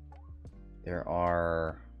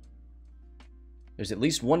 There's at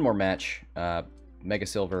least one more match. Mega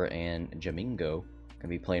Silver and Jamingo gonna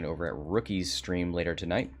be playing over at Rookie's stream later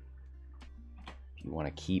tonight. If you want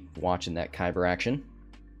to keep watching that KYBER action.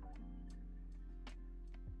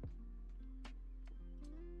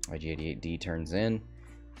 IG88D turns in,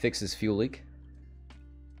 fixes fuel leak.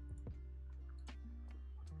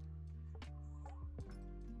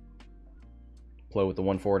 Plow with the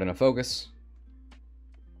 1 forward and a focus.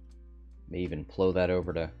 May even plow that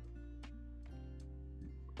over to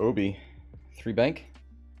Obi. 3 bank.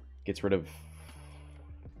 Gets rid of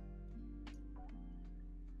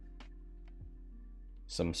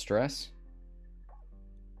some stress.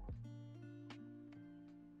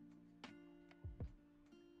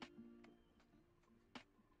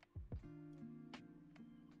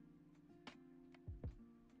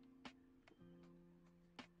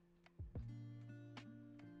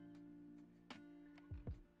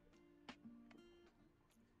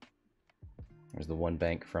 There's the 1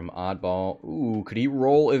 bank from Oddball. Ooh, could he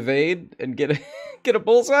roll evade and get a get a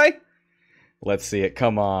bullseye? Let's see it.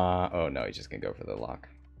 Come on. Oh no, he's just gonna go for the lock.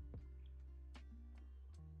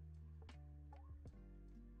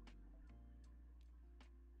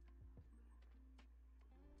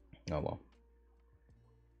 Oh well.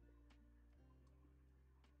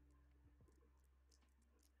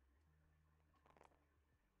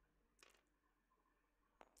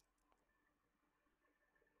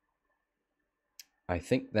 I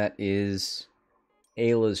think that is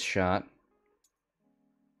Aayla's shot.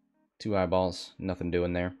 2 eyeballs. Nothing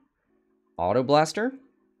doing there. Auto Blaster?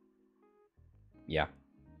 Yeah.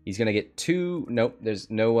 He's going to get 2... Nope, there's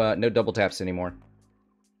no no double taps anymore.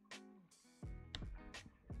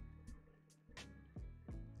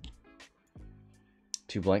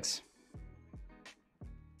 Two blanks.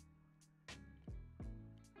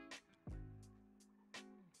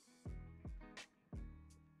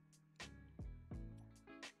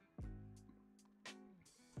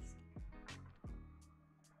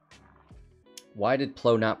 Why did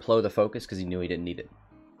Plo not Plo the focus? Because he knew he didn't need it.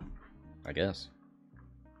 I guess.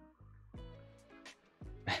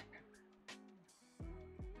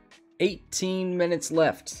 $18 minutes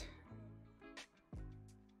left.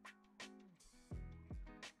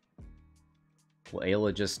 Will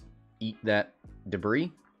Aayla just eat that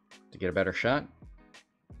debris to get a better shot?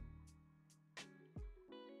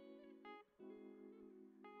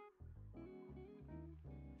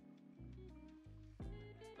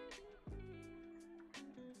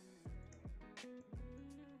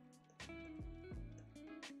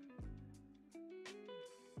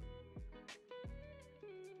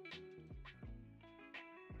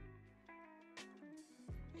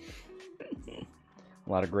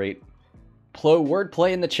 A lot of great Plo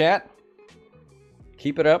wordplay in the chat.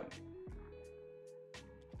 Keep it up.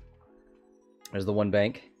 There's the 1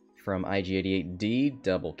 bank from IG88D.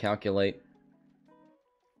 Double calculate.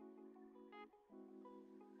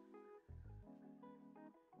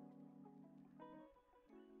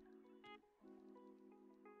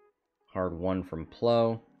 Hard 1 from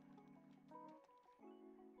Plo.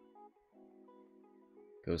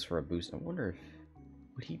 Goes for a boost. I wonder if...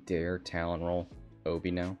 Would he dare Talon roll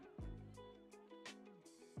Obi now?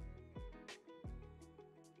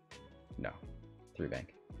 No. 3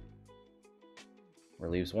 bank.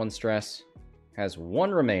 Relieves 1 stress. Has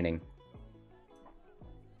 1 remaining.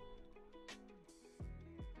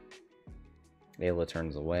 Aayla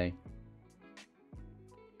turns away.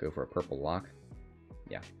 Go for a purple lock.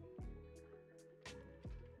 Yeah.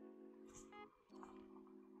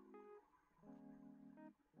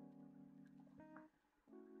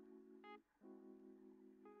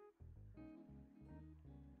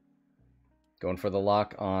 Going for the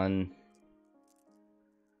lock on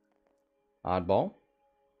Oddball.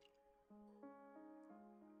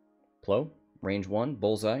 Plo, range 1,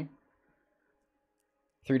 bullseye.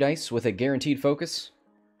 3 dice with a guaranteed focus.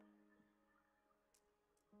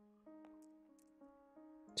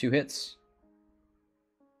 2 hits.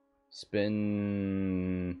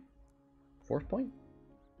 Spin 4th point?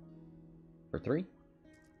 For 3?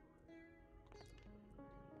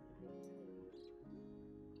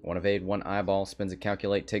 1 evade, 1 eyeball, spins a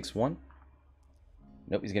calculate, takes 1.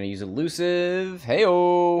 Nope, he's going to use elusive.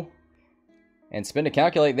 Heyo! And spin to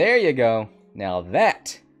calculate. There you go. Now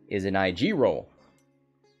that is an IG roll.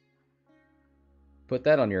 Put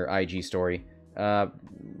that on your IG story.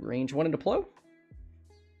 Range 1 into Plo?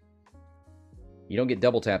 You don't get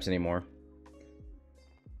double taps anymore.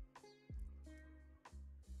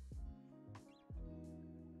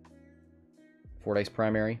 Four dice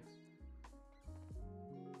primary.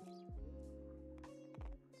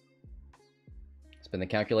 Spin the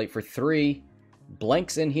calculate for 3.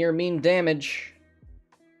 Blanks in here mean damage.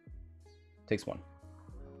 Takes 1.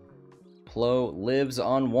 Plo lives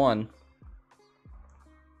on 1.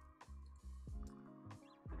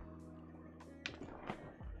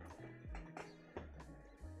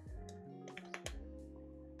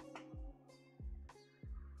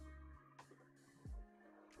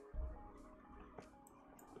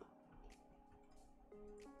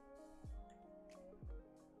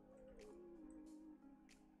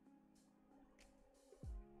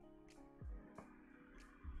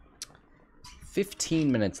 $15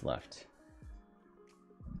 minutes left.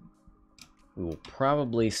 We will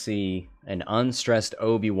probably see an unstressed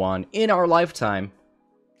Obi-Wan in our lifetime.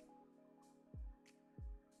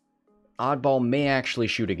 Oddball may actually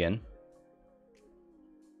shoot again.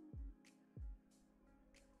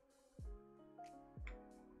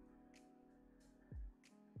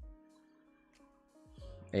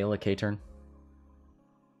 Aayla K-turn.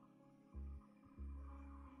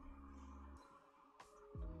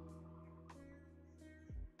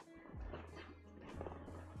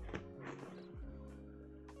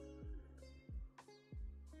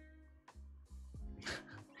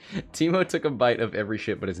 Timo took a bite of every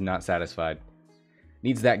ship but is not satisfied.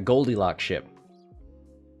 Needs that Goldilocks ship.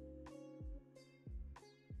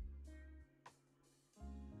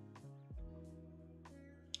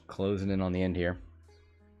 Closing in on the end here.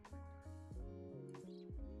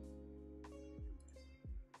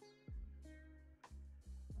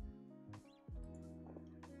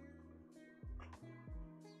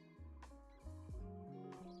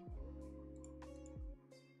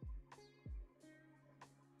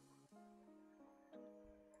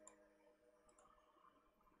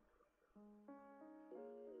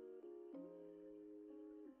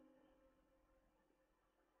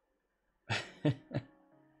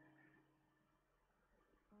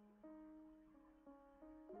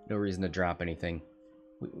 No reason to drop anything.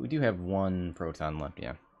 We do have 1 proton left,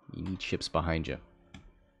 yeah. You need ships behind you.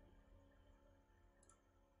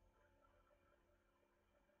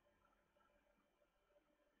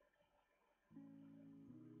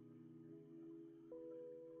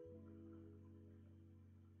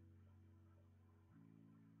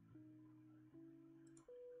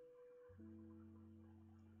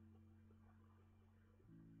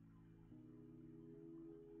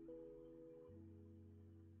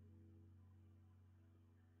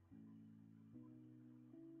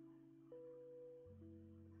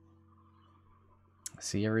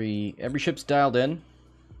 See, every ship's dialed in.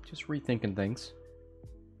 Just rethinking things.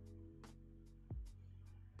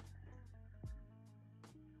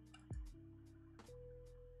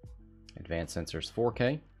 Advanced sensors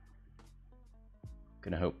 4K.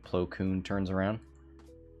 Gonna hope Plo Koon turns around.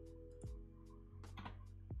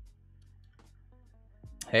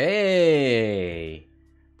 Hey!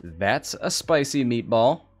 That's a spicy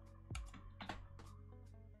meatball.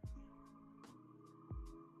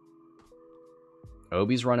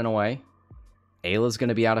 Obi's running away. Ayla's going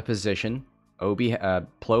to be out of position.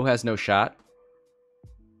 Plo has no shot.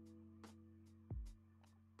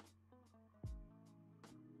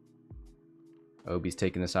 Obi's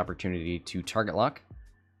taking this opportunity to target lock.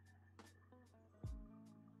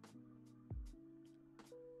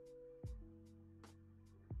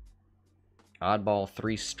 Oddball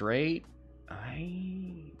 3 straight.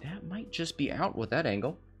 That might just be out with that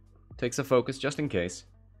angle. Takes a focus just in case.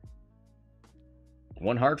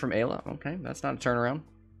 1 hard from Aayla. Okay, that's not a turnaround.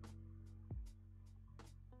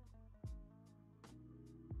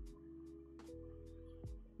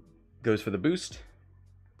 Goes for the boost.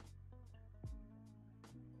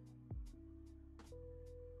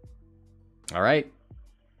 All right.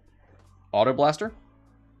 Auto blaster?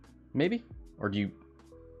 Maybe? Or do you...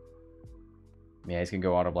 Yeah, he's going to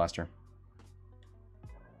go Auto Blaster.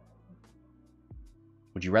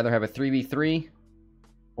 Would you rather have a 3v3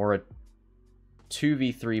 or a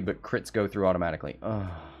 2v3 but crits go through automatically? Ugh.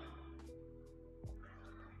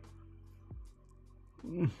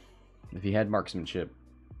 If he had marksmanship.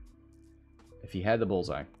 If he had the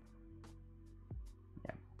bullseye.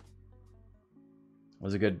 Yeah.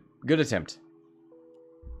 Was a good attempt.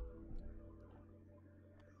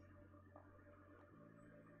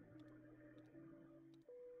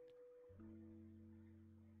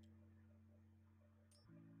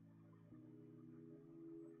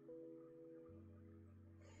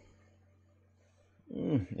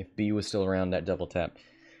 If B was still around, that double tap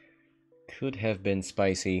could have been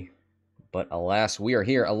spicy. But alas, we are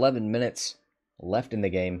here. 11 minutes left in the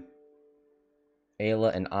game.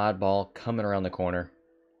 Aayla and Oddball coming around the corner.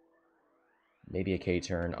 Maybe a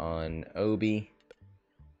K-turn on Obi.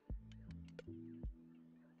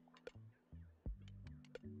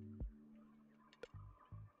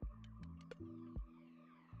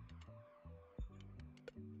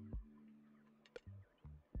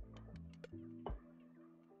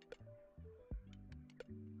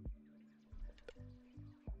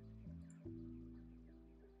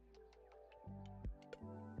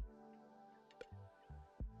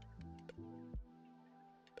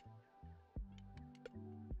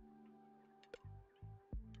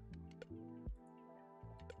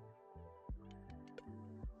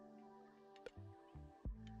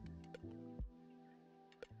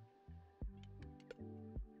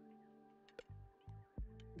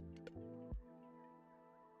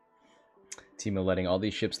 Timo letting all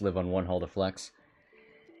these ships live on one hull to flex.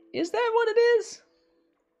 Is that what it is?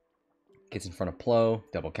 Gets in front of Plo,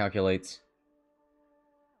 double calculates.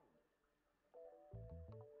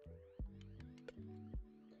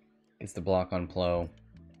 Gets the block on Plo.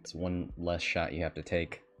 It's one less shot you have to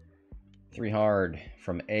take. 3 hard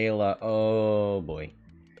from Aayla. Oh boy.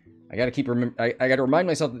 I gotta remind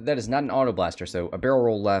myself that that is not an auto blaster, so a barrel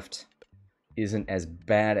roll left isn't as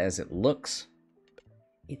bad as it looks.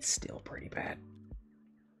 It's still pretty bad.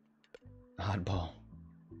 Oddball.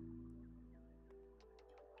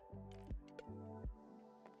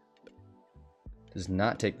 Does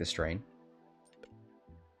not take the strain.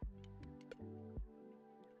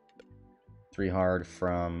 3 hard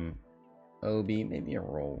from Obi. Maybe a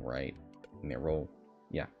roll right. Maybe a roll.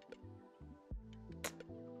 Yeah.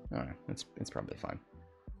 I don't know. It's probably fine.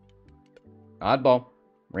 Oddball.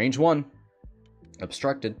 Range 1.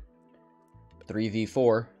 Obstructed.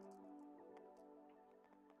 3v4.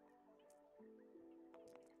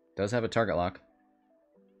 Does have a target lock.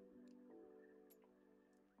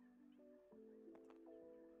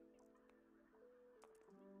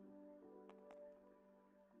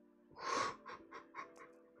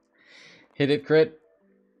 Hit it crit.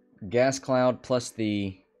 Gas cloud plus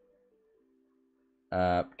the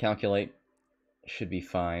calculate should be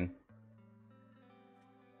fine.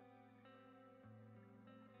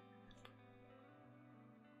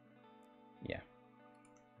 Yeah.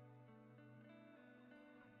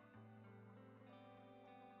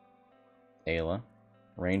 Aayla.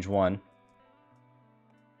 Range 1.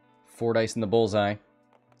 4 dice in the bullseye.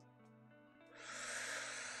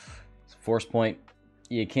 Force point.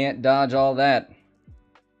 You can't dodge all that.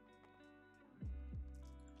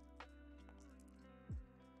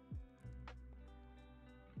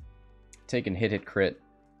 Taking hit crit.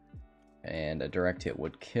 And a direct hit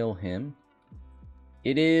would kill him.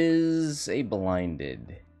 It is a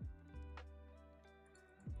blinded.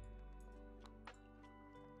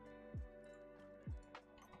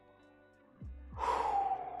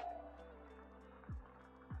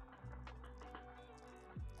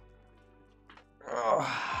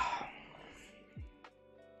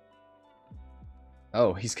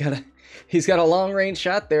 Oh, he's got a long range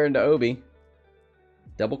shot there into Obi.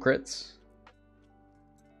 Double crits.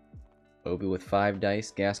 Obi with 5 dice,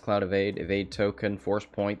 gas cloud evade token, force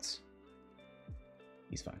points.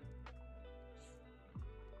 He's fine.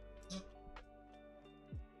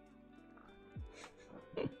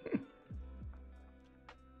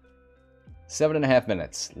 Seven and a half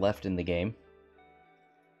minutes left in the game.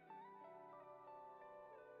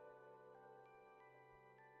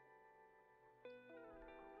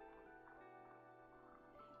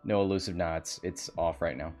 No elusive knots. It's off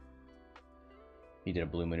right now. He did a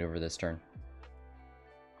blue maneuver this turn.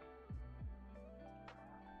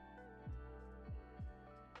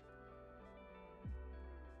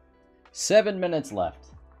 Seven minutes left.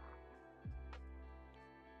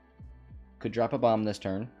 Could drop a bomb this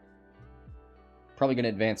turn. Probably going to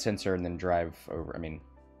advance sensor and then drive over. I mean,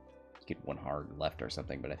 Get one hard left or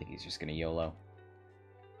something, but I think he's just going to YOLO.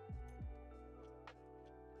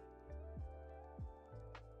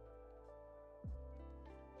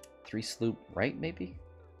 Three sloop right, maybe?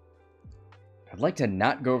 I'd like to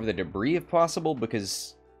not go over the debris if possible,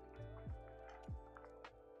 because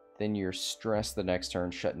then you're stressed the next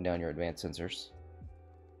turn, shutting down your advanced sensors.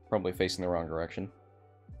 Probably facing the wrong direction.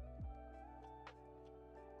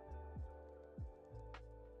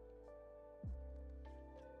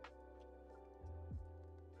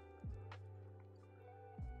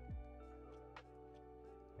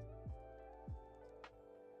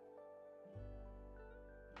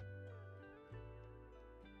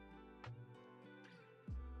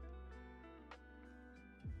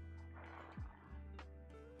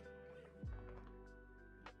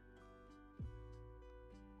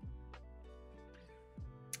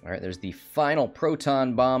 All right, there's the final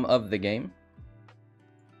proton bomb of the game.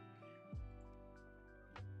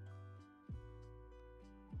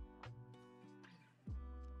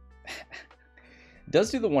 Does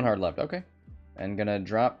do the one hard left. Okay. And gonna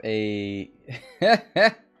drop a...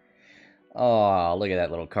 Oh, look at that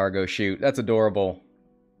little cargo chute. That's adorable.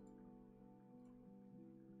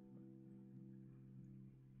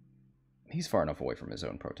 He's far enough away from his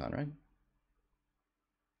own proton, right?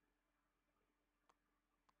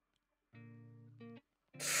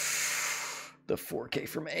 The 4K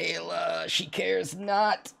from Aayla. She cares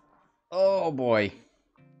not. Oh, boy.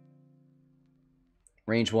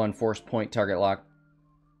 Range 1, force point, target lock.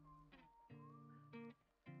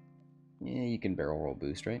 Yeah, you can barrel roll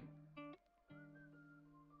boost, right?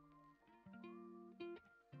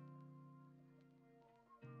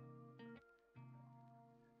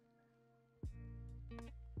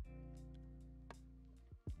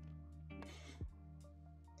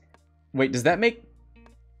 Wait, does that make...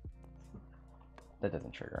 That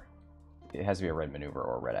doesn't trigger. It has to be a red maneuver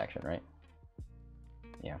or a red action, right?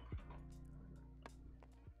 Yeah.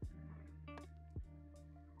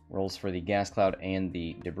 Rolls for the gas cloud and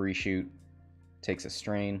the debris chute. Takes a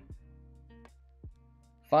strain.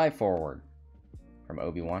 5 forward from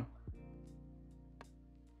Obi-Wan.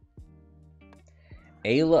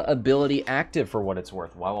 Aayla ability active for what it's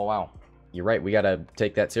worth. Wow, wow, wow. You're right, we gotta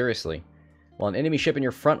take that seriously. While an enemy ship in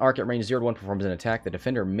your front arc at range 0 to 1 performs an attack, the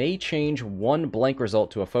defender may change one blank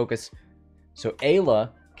result to a focus. So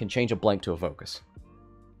Aayla can change a blank to a focus.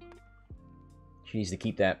 She needs to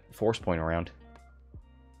keep that force point around.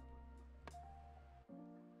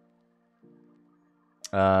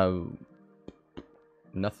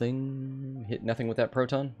 Nothing. Hit nothing with that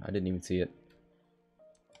proton? I didn't even see it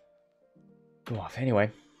go off.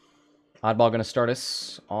 Anyway. Oddball gonna start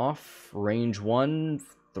us off. Range 1,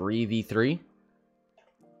 3v3.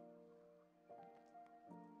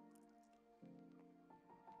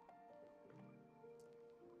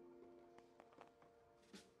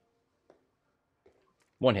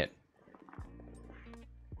 One hit.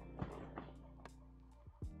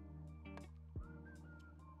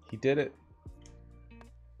 He did it.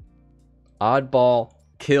 Oddball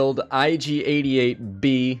killed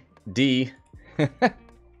IG-88B D.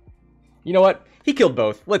 You know what? He killed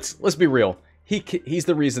both. Let's be real. He's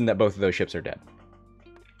the reason that both of those ships are dead.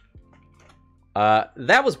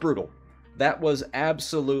 That was brutal. That was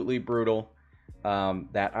absolutely brutal.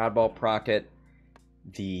 That oddball procket.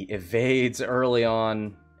 The evades early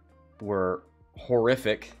on were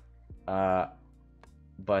horrific.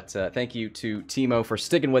 But thank you to Timo for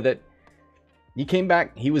sticking with it. He came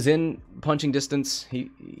back. He was in punching distance.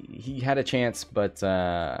 He had a chance, but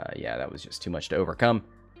yeah, that was just too much to overcome.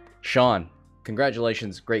 Sean,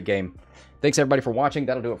 congratulations. Great game. Thanks, everybody, for watching.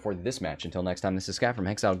 That'll do it for this match. Until next time, this is Scott from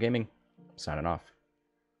Hexiled Gaming, signing off.